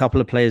a couple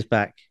of players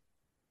back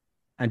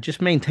and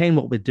just maintain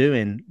what we're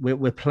doing,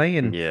 we're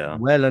playing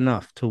well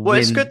enough to win. Well,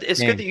 it's good.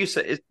 It's good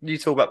that you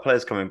talk about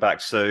players coming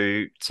back.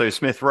 So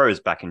Smith Rowe is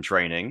back in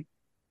training,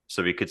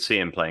 so we could see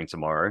him playing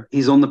tomorrow.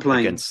 He's on the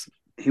plane.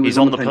 He's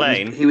on the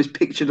plane. He was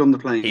pictured on the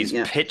plane. He's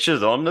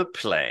pictured on the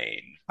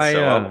plane.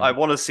 I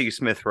want to see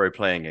Smith Rowe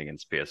playing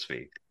against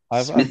PSV.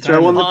 Smith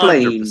Rowe on the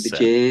plane,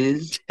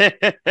 bitches.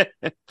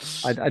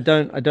 I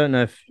don't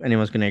know if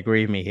anyone's going to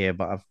agree with me here,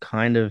 but I've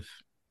kind of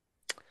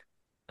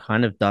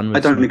done with.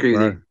 I don't agree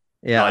with you.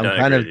 Yeah,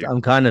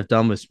 I'm kind of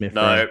done with Smith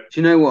Rowe. Do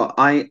you know what?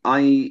 I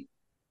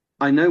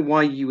know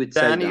why you would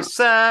say Danny that.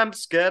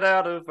 Sams, get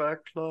out of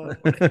our club.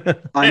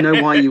 I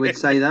know why you would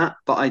say that,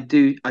 but I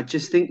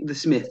just think the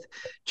Smith.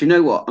 Do you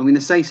know what? I'm going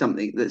to say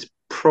something that's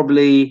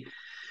probably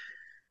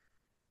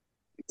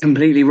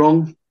completely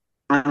wrong,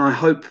 and I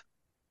hope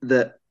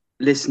that,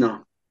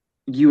 listener,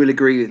 you will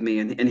agree with me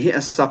and hit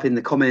us up in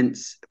the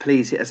comments.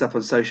 Please hit us up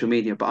on social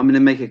media. But I'm going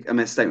to make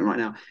a statement right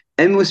now.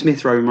 Emil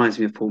Smith Rowe reminds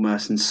me of Paul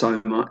Merson so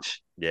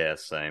much. Yeah,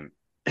 same.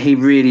 He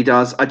really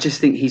does. I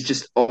just think he's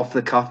just off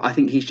the cuff. I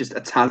think he's just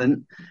a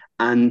talent,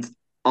 and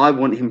I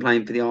want him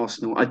playing for the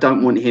Arsenal. I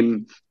don't want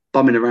him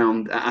bumming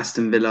around at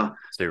Aston Villa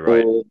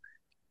or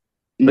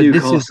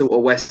Newcastle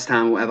or West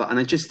Ham or whatever. And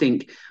I just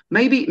think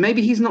maybe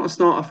he's not a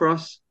starter for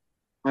us.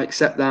 I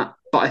accept that,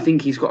 but I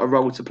think he's got a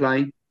role to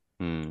play.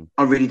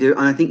 I really do.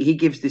 And I think he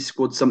gives this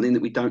squad something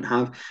that we don't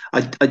have.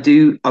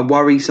 I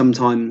worry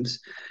sometimes.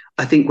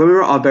 I think when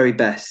we're at our very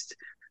best,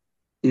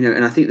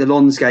 and I think the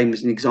Lens game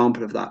was an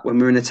example of that. When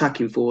we're an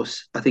attacking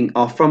force, I think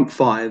our front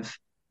five,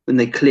 when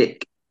they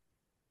click,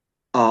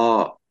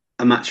 are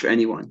a match for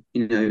anyone.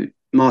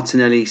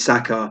 Martinelli,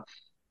 Saka,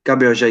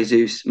 Gabriel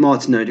Jesus,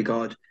 Martin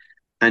Odegaard,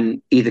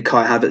 and either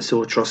Kai Havertz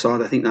or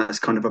Trossard. I think that's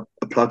kind of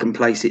a plug and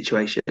play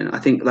situation. I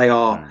think they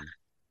are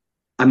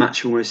a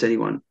match for almost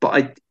anyone.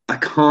 But I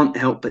can't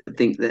help but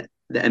think that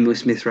Emil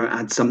Smith Rowe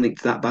adds something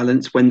to that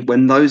balance.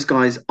 When those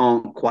guys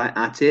aren't quite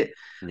at it,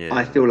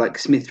 I feel like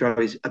Smith Rowe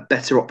is a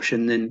better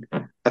option than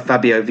a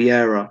Fabio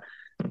Vieira.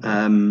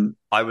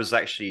 I was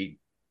actually,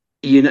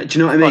 do you know what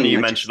I mean? Funny you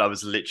mentioned. I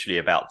was literally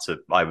about to.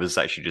 I was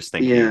actually just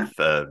thinking of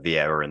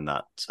Vieira in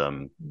that.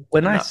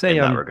 When I say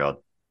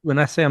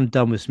I'm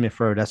done with Smith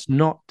Rowe, that's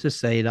not to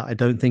say that I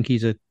don't think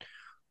he's a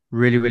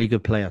really, really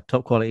good player,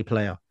 top quality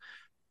player,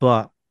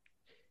 but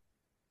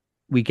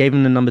we gave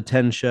him the number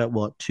 10 shirt,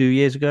 3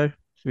 years ago?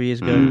 He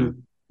was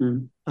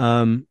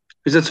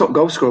a top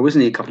goal scorer,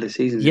 wasn't he, a couple of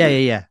seasons ago?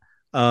 Yeah.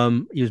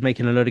 He was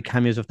making a load of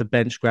cameos off the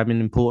bench, grabbing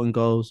important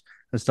goals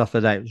and stuff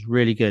like that. It was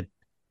really good.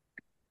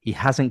 He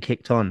hasn't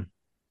kicked on,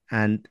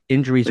 and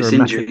injuries are a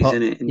massive part.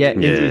 Isn't it?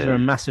 Injuries are a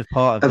massive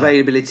part of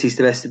availability is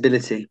the best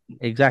ability.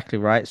 Exactly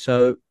right.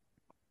 So,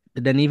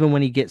 but then even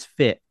when he gets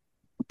fit,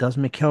 does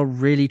Mikel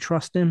really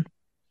trust him?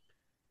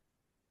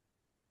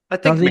 I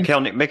think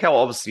Mikel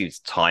obviously needs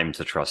time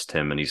to trust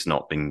him, and he's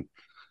not been.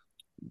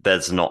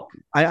 There's not.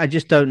 I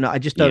just don't know. I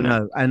just don't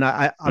know. And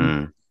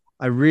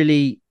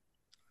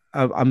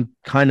I'm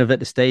kind of at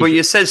the stage. Well,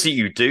 you says that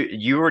you do.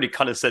 You already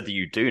kind of said that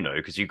you do know,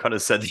 because you kind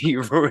of said that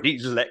you've already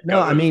let go.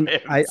 No, I mean,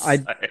 of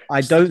him,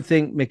 I don't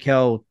think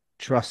Mikel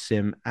trusts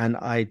him, and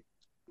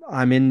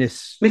I'm in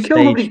this. Mikel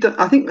probably.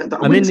 I think I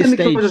wouldn't say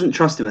Mikel doesn't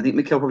trust him. I think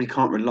Mikel probably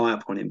can't rely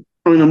upon him.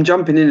 I mean, I'm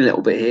jumping in a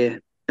little bit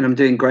here, and I'm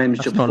doing Graham's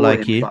job for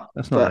like him. You.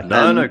 That's not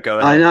like no, go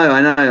ahead.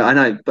 I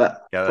know,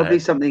 but go probably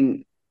ahead.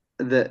 Something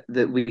that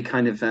we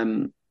kind of.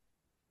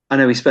 I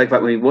know we spoke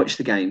about when we watched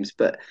the games,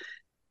 but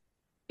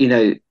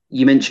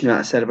you mentioned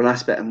about a sellable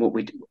asset and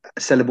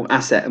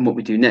what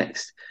we do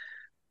next.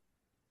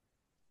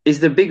 Is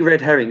the big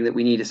red herring that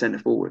we need a centre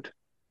forward?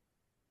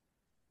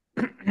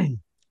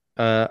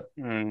 I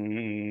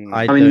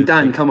mean,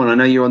 Dan, come on! I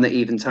know you're on the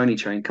Even Tony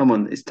train. Come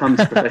on, it's time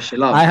to profess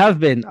your love. I have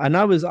been, and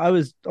I was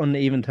on the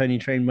Even Tony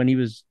train when he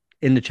was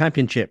in the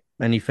Championship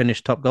and he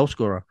finished top goal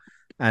scorer.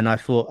 And I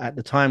thought at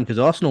the time, because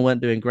Arsenal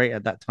weren't doing great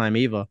at that time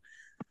either,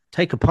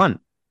 take a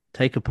punt.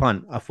 I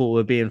thought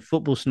we're being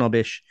football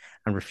snobbish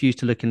and refuse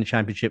to look in the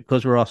Championship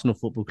because we're Arsenal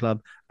Football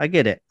Club. I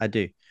get it, I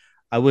do.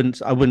 I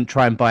wouldn't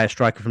try and buy a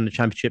striker from the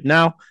Championship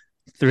now.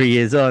 3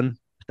 years on,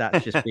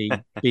 that's just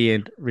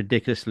being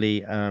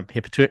ridiculously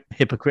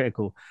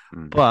hypocritical.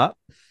 But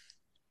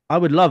I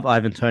would love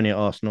Ivan Toney at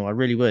Arsenal. I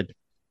really would.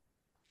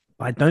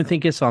 But I don't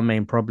think it's our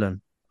main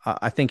problem.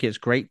 I think it's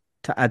great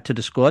to add to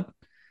the squad.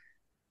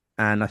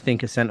 And I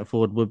think a centre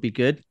forward would be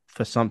good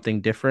for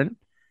something different.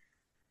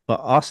 But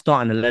our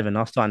starting 11,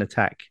 our starting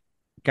attack,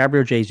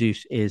 Gabriel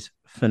Jesus is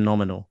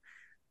phenomenal.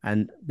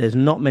 And there's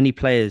not many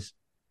players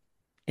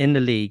in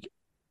the league,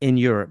 in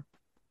Europe,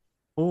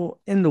 or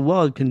in the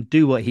world can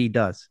do what he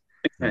does.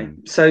 Okay.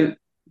 So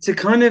to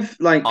kind of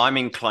like... I'm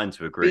inclined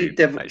to agree.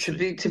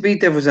 To be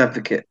devil's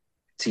advocate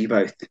to you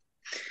both,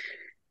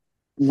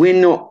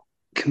 we're not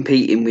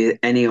competing with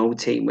any old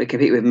team. We're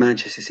competing with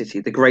Manchester City,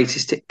 the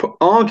greatest,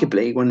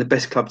 arguably one of the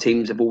best club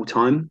teams of all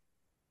time.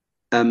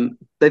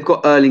 They've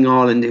got Erling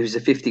Haaland, who's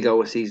a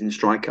 50-goal-a-season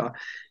striker.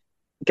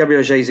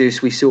 Gabriel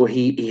Jesus, we saw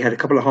he had a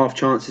couple of half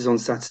chances on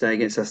Saturday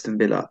against Aston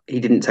Villa. He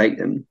didn't take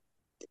them.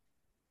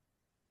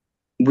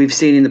 We've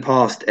seen in the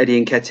past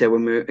Eddie Nketiah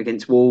when we're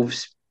against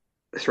Wolves,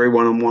 through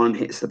one-on-one,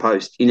 hits the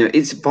post.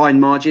 It's fine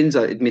margins,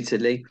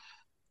 admittedly.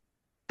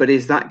 But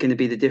is that going to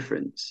be the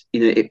difference?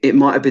 It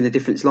might have been the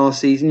difference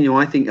last season.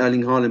 I think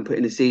Erling Haaland put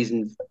in a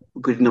season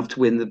good enough to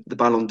win the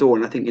Ballon d'Or.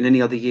 And I think in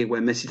any other year where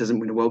Messi doesn't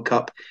win a World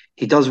Cup,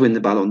 he does win the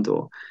Ballon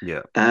d'Or.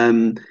 Yeah.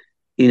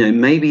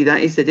 Maybe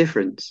that is the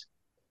difference.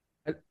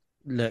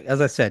 Look, as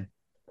I said,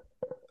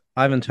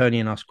 Ivan Toney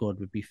in our squad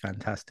would be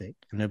fantastic.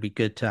 And it'd be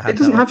good to have. It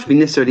doesn't have to be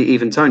necessarily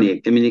even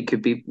Toney. I mean, it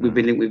could be, we've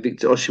been linked with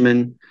Victor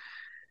Osimhen.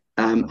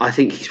 I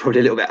think he's probably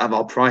a little bit out of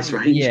our price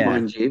range,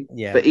 mind you.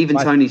 Yeah. But even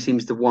Toney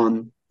seems the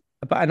one.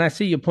 And I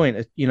see your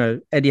point.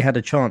 Eddie had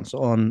a chance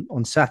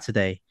on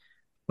Saturday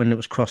when it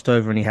was crossed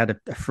over and he had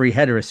a free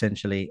header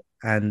essentially,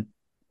 and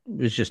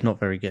it was just not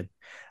very good.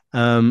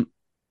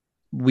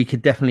 We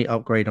could definitely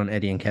upgrade on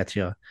Eddie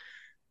Nketiah.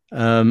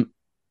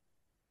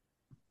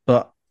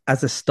 But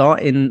as a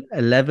starting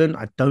 11,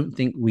 I don't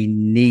think we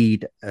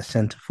need a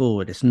centre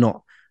forward. It's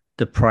not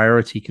the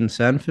priority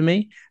concern for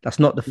me. That's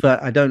not the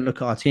first. I don't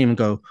look at our team and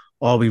go,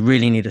 "Oh, we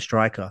really need a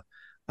striker."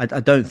 I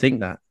don't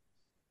think that.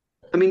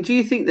 I mean, do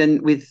you think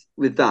then with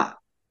that?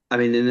 I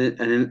mean, and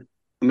I'm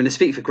going to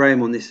speak for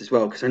Graham on this as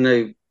well, because I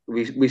know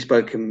we've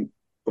spoken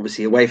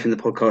obviously away from the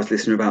podcast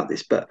listener about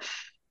this. But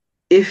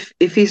if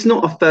he's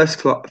not a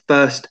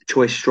first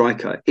choice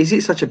striker, is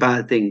it such a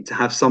bad thing to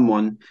have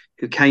someone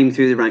who came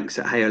through the ranks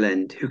at Hale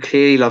End, who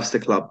clearly loves the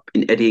club,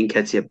 in Eddie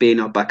Nketiah being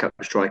our backup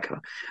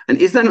striker?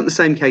 And is that not the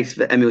same case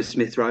for Emile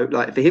Smith Rowe?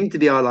 Like, for him to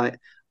be our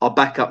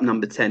backup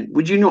number 10,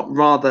 would you not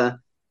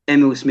rather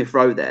Emile Smith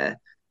Rowe there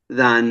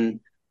than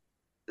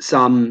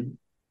some,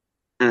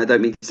 and I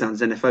don't mean to sound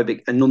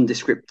xenophobic, a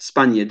nondescript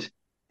Spaniard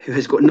who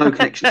has got no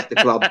connection to the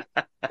club,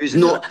 who's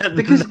not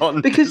because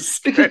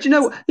do you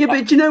know what? Yeah,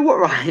 but do you know what?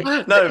 Right?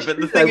 No, but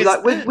the thing is,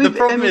 with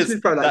Emile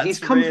Smith Rowe, he's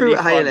come really through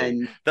at Hale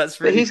End. That's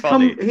really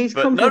funny. He's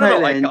come through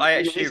Hale End. I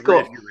actually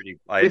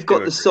we've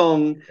got the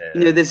song.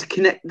 Yeah.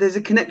 There's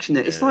a connection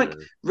there. It's like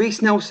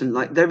Reece Nelson.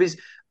 Like there is,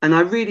 and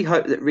I really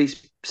hope that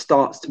Reece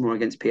starts tomorrow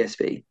against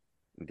PSV.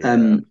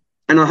 Yeah.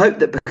 And I hope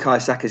that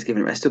Bukayo Saka is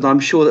given a rest, although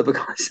I'm sure that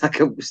Bukayo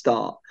Saka will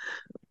start.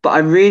 But I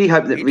really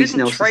hope that Reece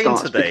Nelson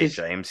starts. Today,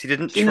 James. He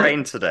didn't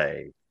train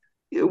today.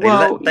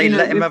 Well, they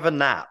let him have a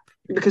nap.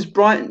 Because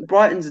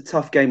Brighton's a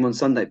tough game on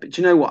Sunday. But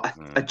do you know what?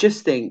 I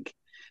just think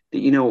that,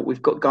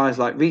 we've got guys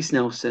like Reece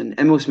Nelson,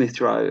 Emile Smith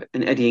Rowe,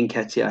 and Eddie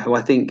Nketiah, who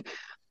I think,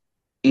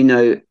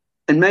 and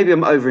maybe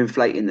I'm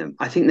overinflating them.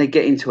 I think they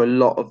get into a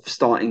lot of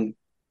starting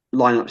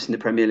lineups in the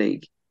Premier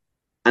League.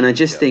 And I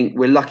just think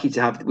we've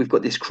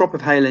got this crop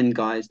of Hale End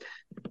guys.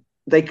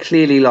 They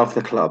clearly love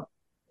the club.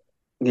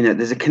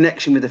 There's a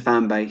connection with the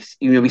fan base.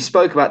 We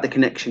spoke about the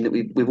connection that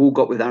we've all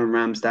got with Aaron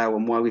Ramsdale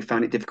and why we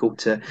found it difficult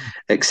to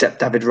accept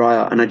David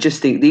Raya. And I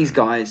just think these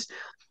guys,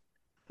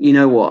 you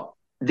know what,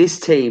 this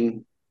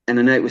team, and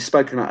I know it was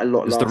spoken about a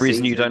lot last season. The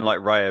reason you don't like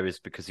Raya is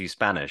because he's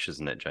Spanish,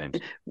 isn't it, James?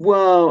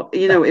 Well,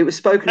 it was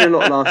spoken a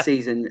lot last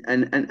season,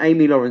 and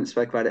Amy Lawrence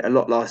spoke about it a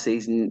lot last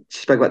season. She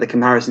spoke about the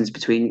comparisons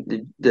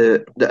between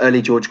the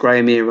early George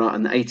Graham era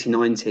and the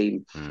 '89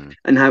 team,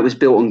 and how it was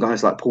built on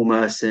guys like Paul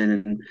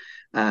Merson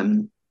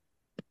and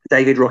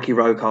David Rocky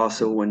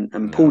Rocastle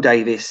and Paul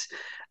Davis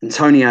and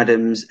Tony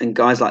Adams and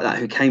guys like that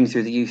who came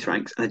through the youth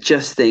ranks. And I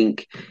just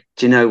think,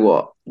 do you know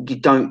what? You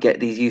don't get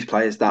these youth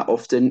players that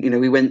often.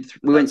 We went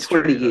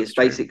 20 years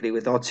basically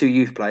with our two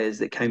youth players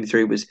that came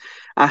through was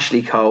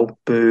Ashley Cole,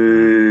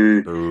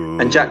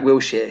 and Jack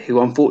Wilshere,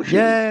 who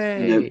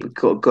unfortunately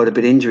got a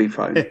bit injury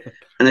prone.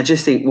 And I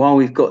just think while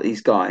we've got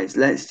these guys,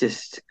 let's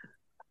just,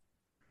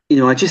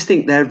 I just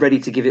think they're ready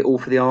to give it all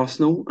for the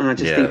Arsenal, and I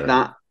just think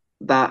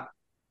that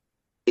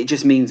it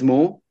just means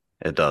more.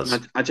 It does.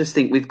 I just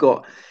think we've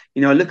got,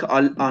 I look at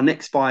our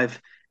next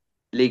 5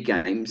 league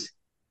games.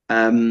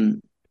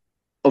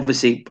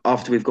 Obviously,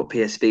 after we've got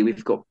PSV,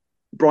 we've got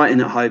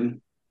Brighton at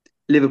home,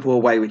 Liverpool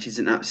away, which is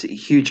an absolutely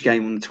huge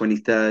game on the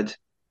 23rd.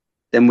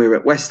 Then we're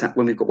at West Ham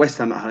when we've got West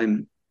Ham at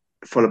home,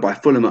 followed by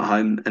Fulham at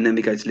home, and then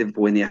we go to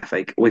Liverpool in the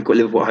FA. We've got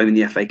Liverpool at home in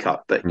the FA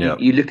Cup. But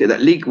you look at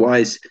that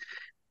league-wise,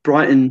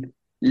 Brighton,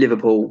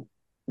 Liverpool,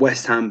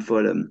 West Ham,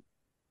 Fulham.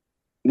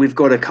 We've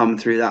got to come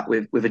through that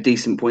with a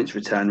decent points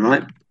return,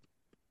 right?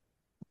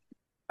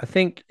 I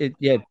think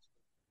the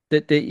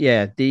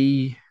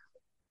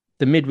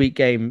midweek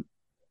game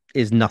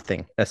is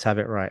nothing. Let's have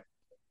it right.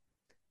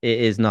 It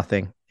is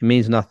nothing. It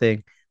means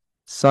nothing.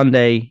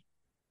 Sunday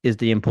is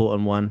the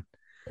important one.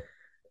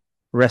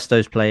 Rest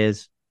those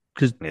players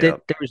because there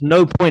is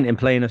no point in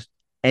playing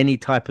any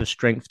type of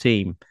strength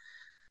team.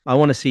 I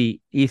want to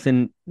see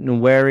Ethan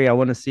Nweri. I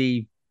want to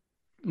see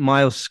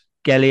Miles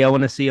Skelly. I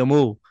want to see them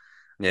all.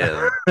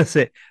 Yeah, that's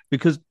it.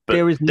 Because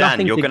there is nothing.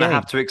 Dan, you're going to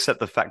have to accept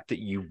the fact that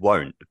you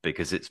won't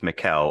because it's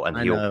Mikel and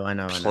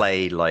he'll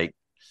play like,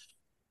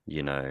 Do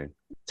you know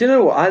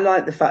what? I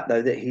like the fact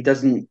though that he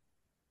doesn't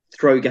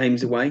throw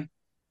games away.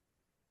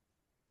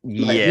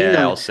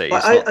 I'll say.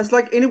 It's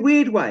like in a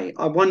weird way.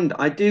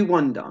 I do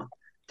wonder.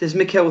 Does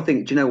Mikel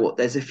think? Do you know what?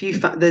 There's a few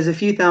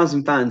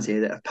thousand fans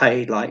here that have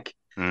paid like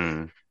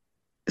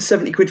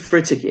 70 quid for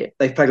a ticket.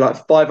 They've paid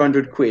like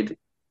 500 quid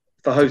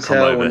for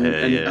hotel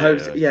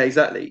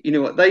exactly. You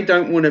know what? They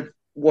don't want to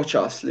watch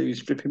us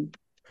lose flipping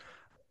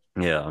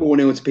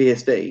 4-0 to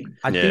PSV.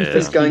 I do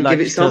think he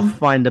likes to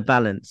find a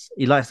balance.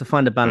 He likes to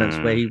find a balance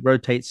where he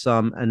rotates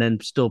some and then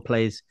still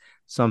plays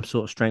some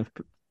sort of strength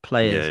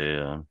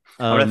players.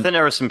 I think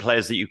there are some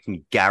players that you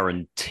can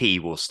guarantee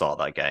will start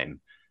that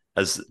game.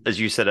 As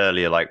you said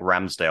earlier, like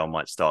Ramsdale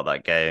might start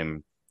that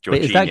game. But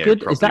is that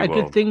good? Is that a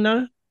good thing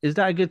though? Is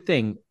that a good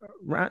thing?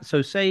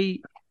 So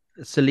say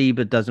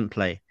Saliba doesn't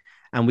play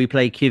and we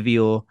play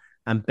Kivior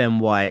and Ben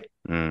White.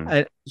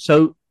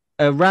 So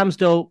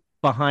Ramsdale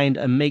behind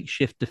a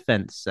makeshift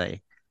defense,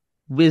 say,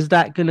 is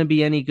that going to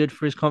be any good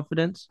for his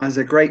confidence? As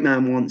a great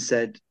man once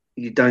said,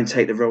 you don't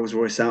take the Rolls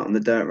Royce out on the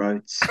dirt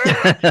roads.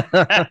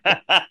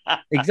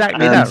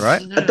 Exactly that,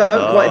 right? I don't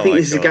quite think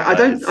this is a game. I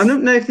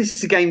don't know if this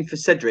is a game for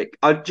Cedric.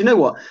 Do you know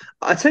what?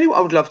 I tell you what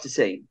I would love to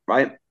see,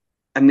 right?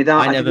 And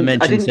without, I never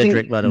mentioned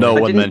Cedric, by the way. No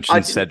one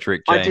mentioned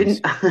Cedric, James.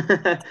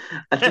 I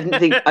didn't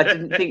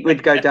think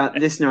we'd go down.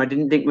 Listener, I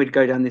didn't think we'd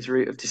go down this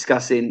route of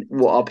discussing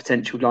what our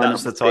potential lineup.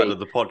 That's the title of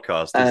the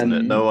podcast, isn't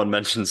it? No one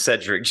mentioned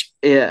Cedric.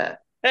 Yeah,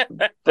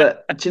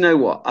 but do you know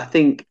what? I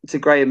think to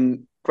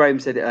Graham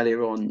said it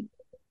earlier on.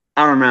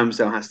 Aaron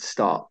Ramsdale has to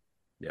start.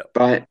 Yeah,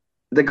 right.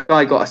 The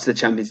guy got us to the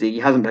Champions League. He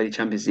hasn't played a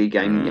Champions League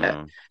game yet.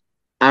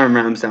 Aaron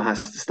Ramsdale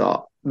has to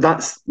start.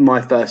 That's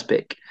my first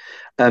pick.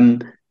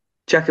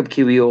 Jacob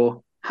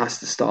Kiwior has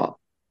to start.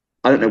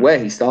 I don't know where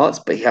he starts,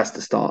 but he has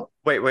to start.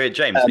 Wait,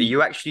 James, are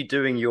you actually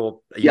doing your?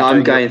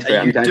 I'm going for it.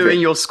 Are you doing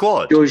your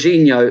squad?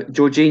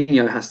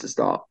 Jorginho has to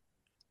start.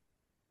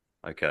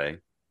 Okay.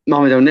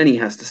 Mohamed El-Neni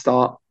has to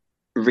start.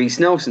 Reece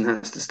Nelson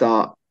has to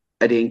start.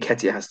 Eddie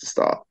Nketiah has to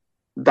start.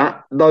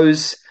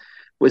 Those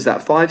was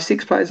that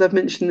 5-6 players I've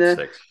mentioned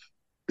there.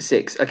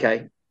 6.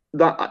 Okay,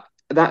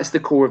 that's the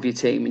core of your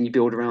team, and you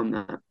build around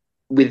that.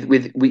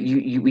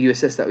 You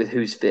assess that with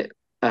who's fit.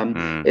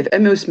 If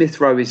Emil Smith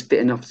Rowe is fit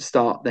enough to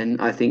start,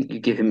 then I think you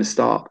give him a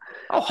start.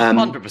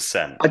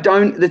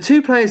 100%. The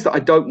two players that I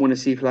don't want to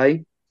see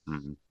play,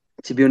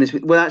 to be honest,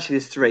 actually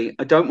there's 3.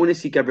 I don't want to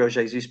see Gabriel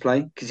Jesus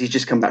play because he's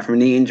just come back from a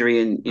knee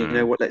injury, and you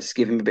know what? Let's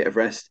give him a bit of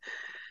rest.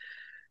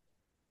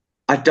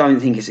 I don't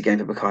think it's a game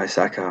for Bukayo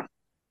Saka,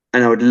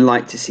 and I would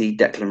like to see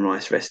Declan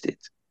Rice rested.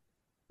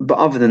 But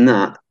other than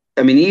that,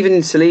 I mean, even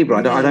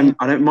Saliba,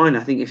 I don't mind. I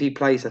think if he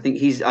plays, I think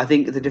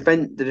the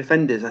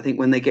defenders. I think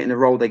when they get in a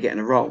role, they get in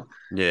a role.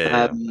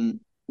 Yeah.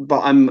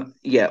 But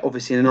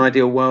obviously in an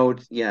ideal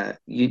world,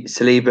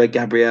 Saliba,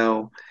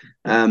 Gabriel,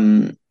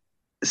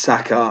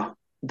 Saka,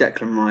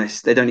 Declan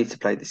Rice. They don't need to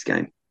play this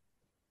game.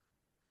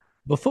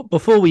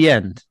 Before we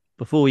end,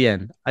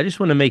 I just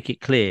want to make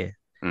it clear.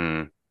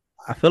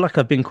 I feel like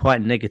I've been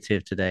quite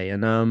negative today,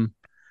 and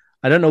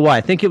I don't know why.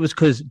 I think it was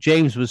because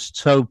James was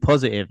so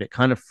positive. It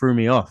kind of threw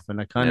me off,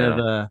 and I kind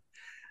of,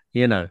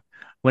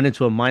 went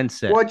into a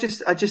mindset. Well,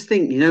 I just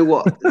think, you know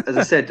what? As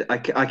I said,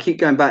 I keep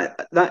going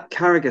back. That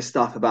Carragher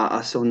stuff about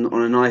us on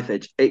a knife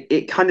edge,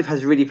 it kind of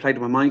has really played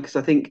on my mind, because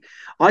I think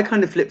I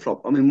kind of flip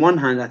flop. I mean, one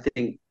hand, I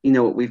think, you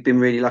know what, we've been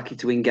really lucky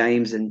to win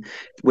games, and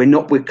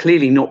we're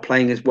clearly not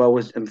playing as well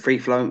as and free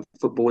flowing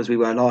football as we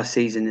were last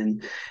season,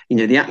 and you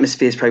know the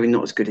atmosphere is probably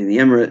not as good in the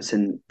Emirates,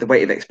 and the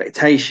weight of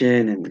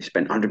expectation, and we've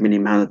spent £100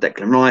 million on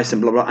Declan Rice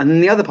and blah blah. And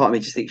then the other part of me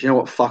just thinks, you know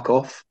what, fuck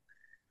off.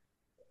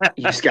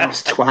 You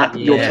Scouse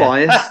twat. You're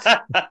biased.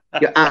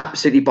 You're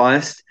absolutely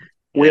biased.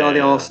 We are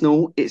the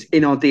Arsenal. It's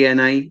in our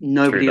DNA.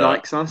 Nobody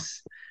likes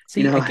us.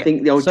 See, I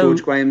think the old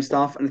George Graham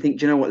stuff. And I think,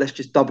 do you know what? Let's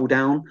just double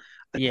down.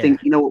 I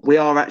think, you know what?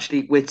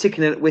 We're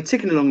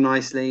ticking along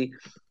nicely.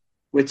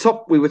 We were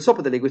top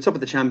of the league. We're top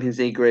of the Champions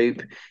League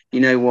group.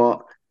 You know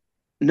what?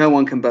 No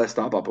one can burst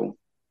our bubble.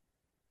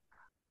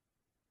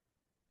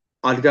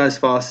 I'd go as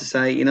far as to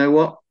say, you know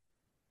what?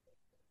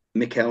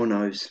 Mikel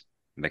knows.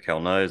 Mikel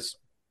knows.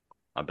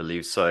 I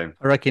believe so.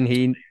 I reckon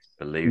he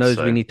knows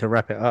we need to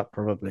wrap it up,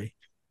 probably.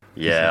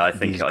 Yeah, I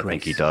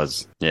think he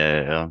does.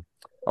 Yeah.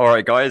 All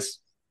right, guys.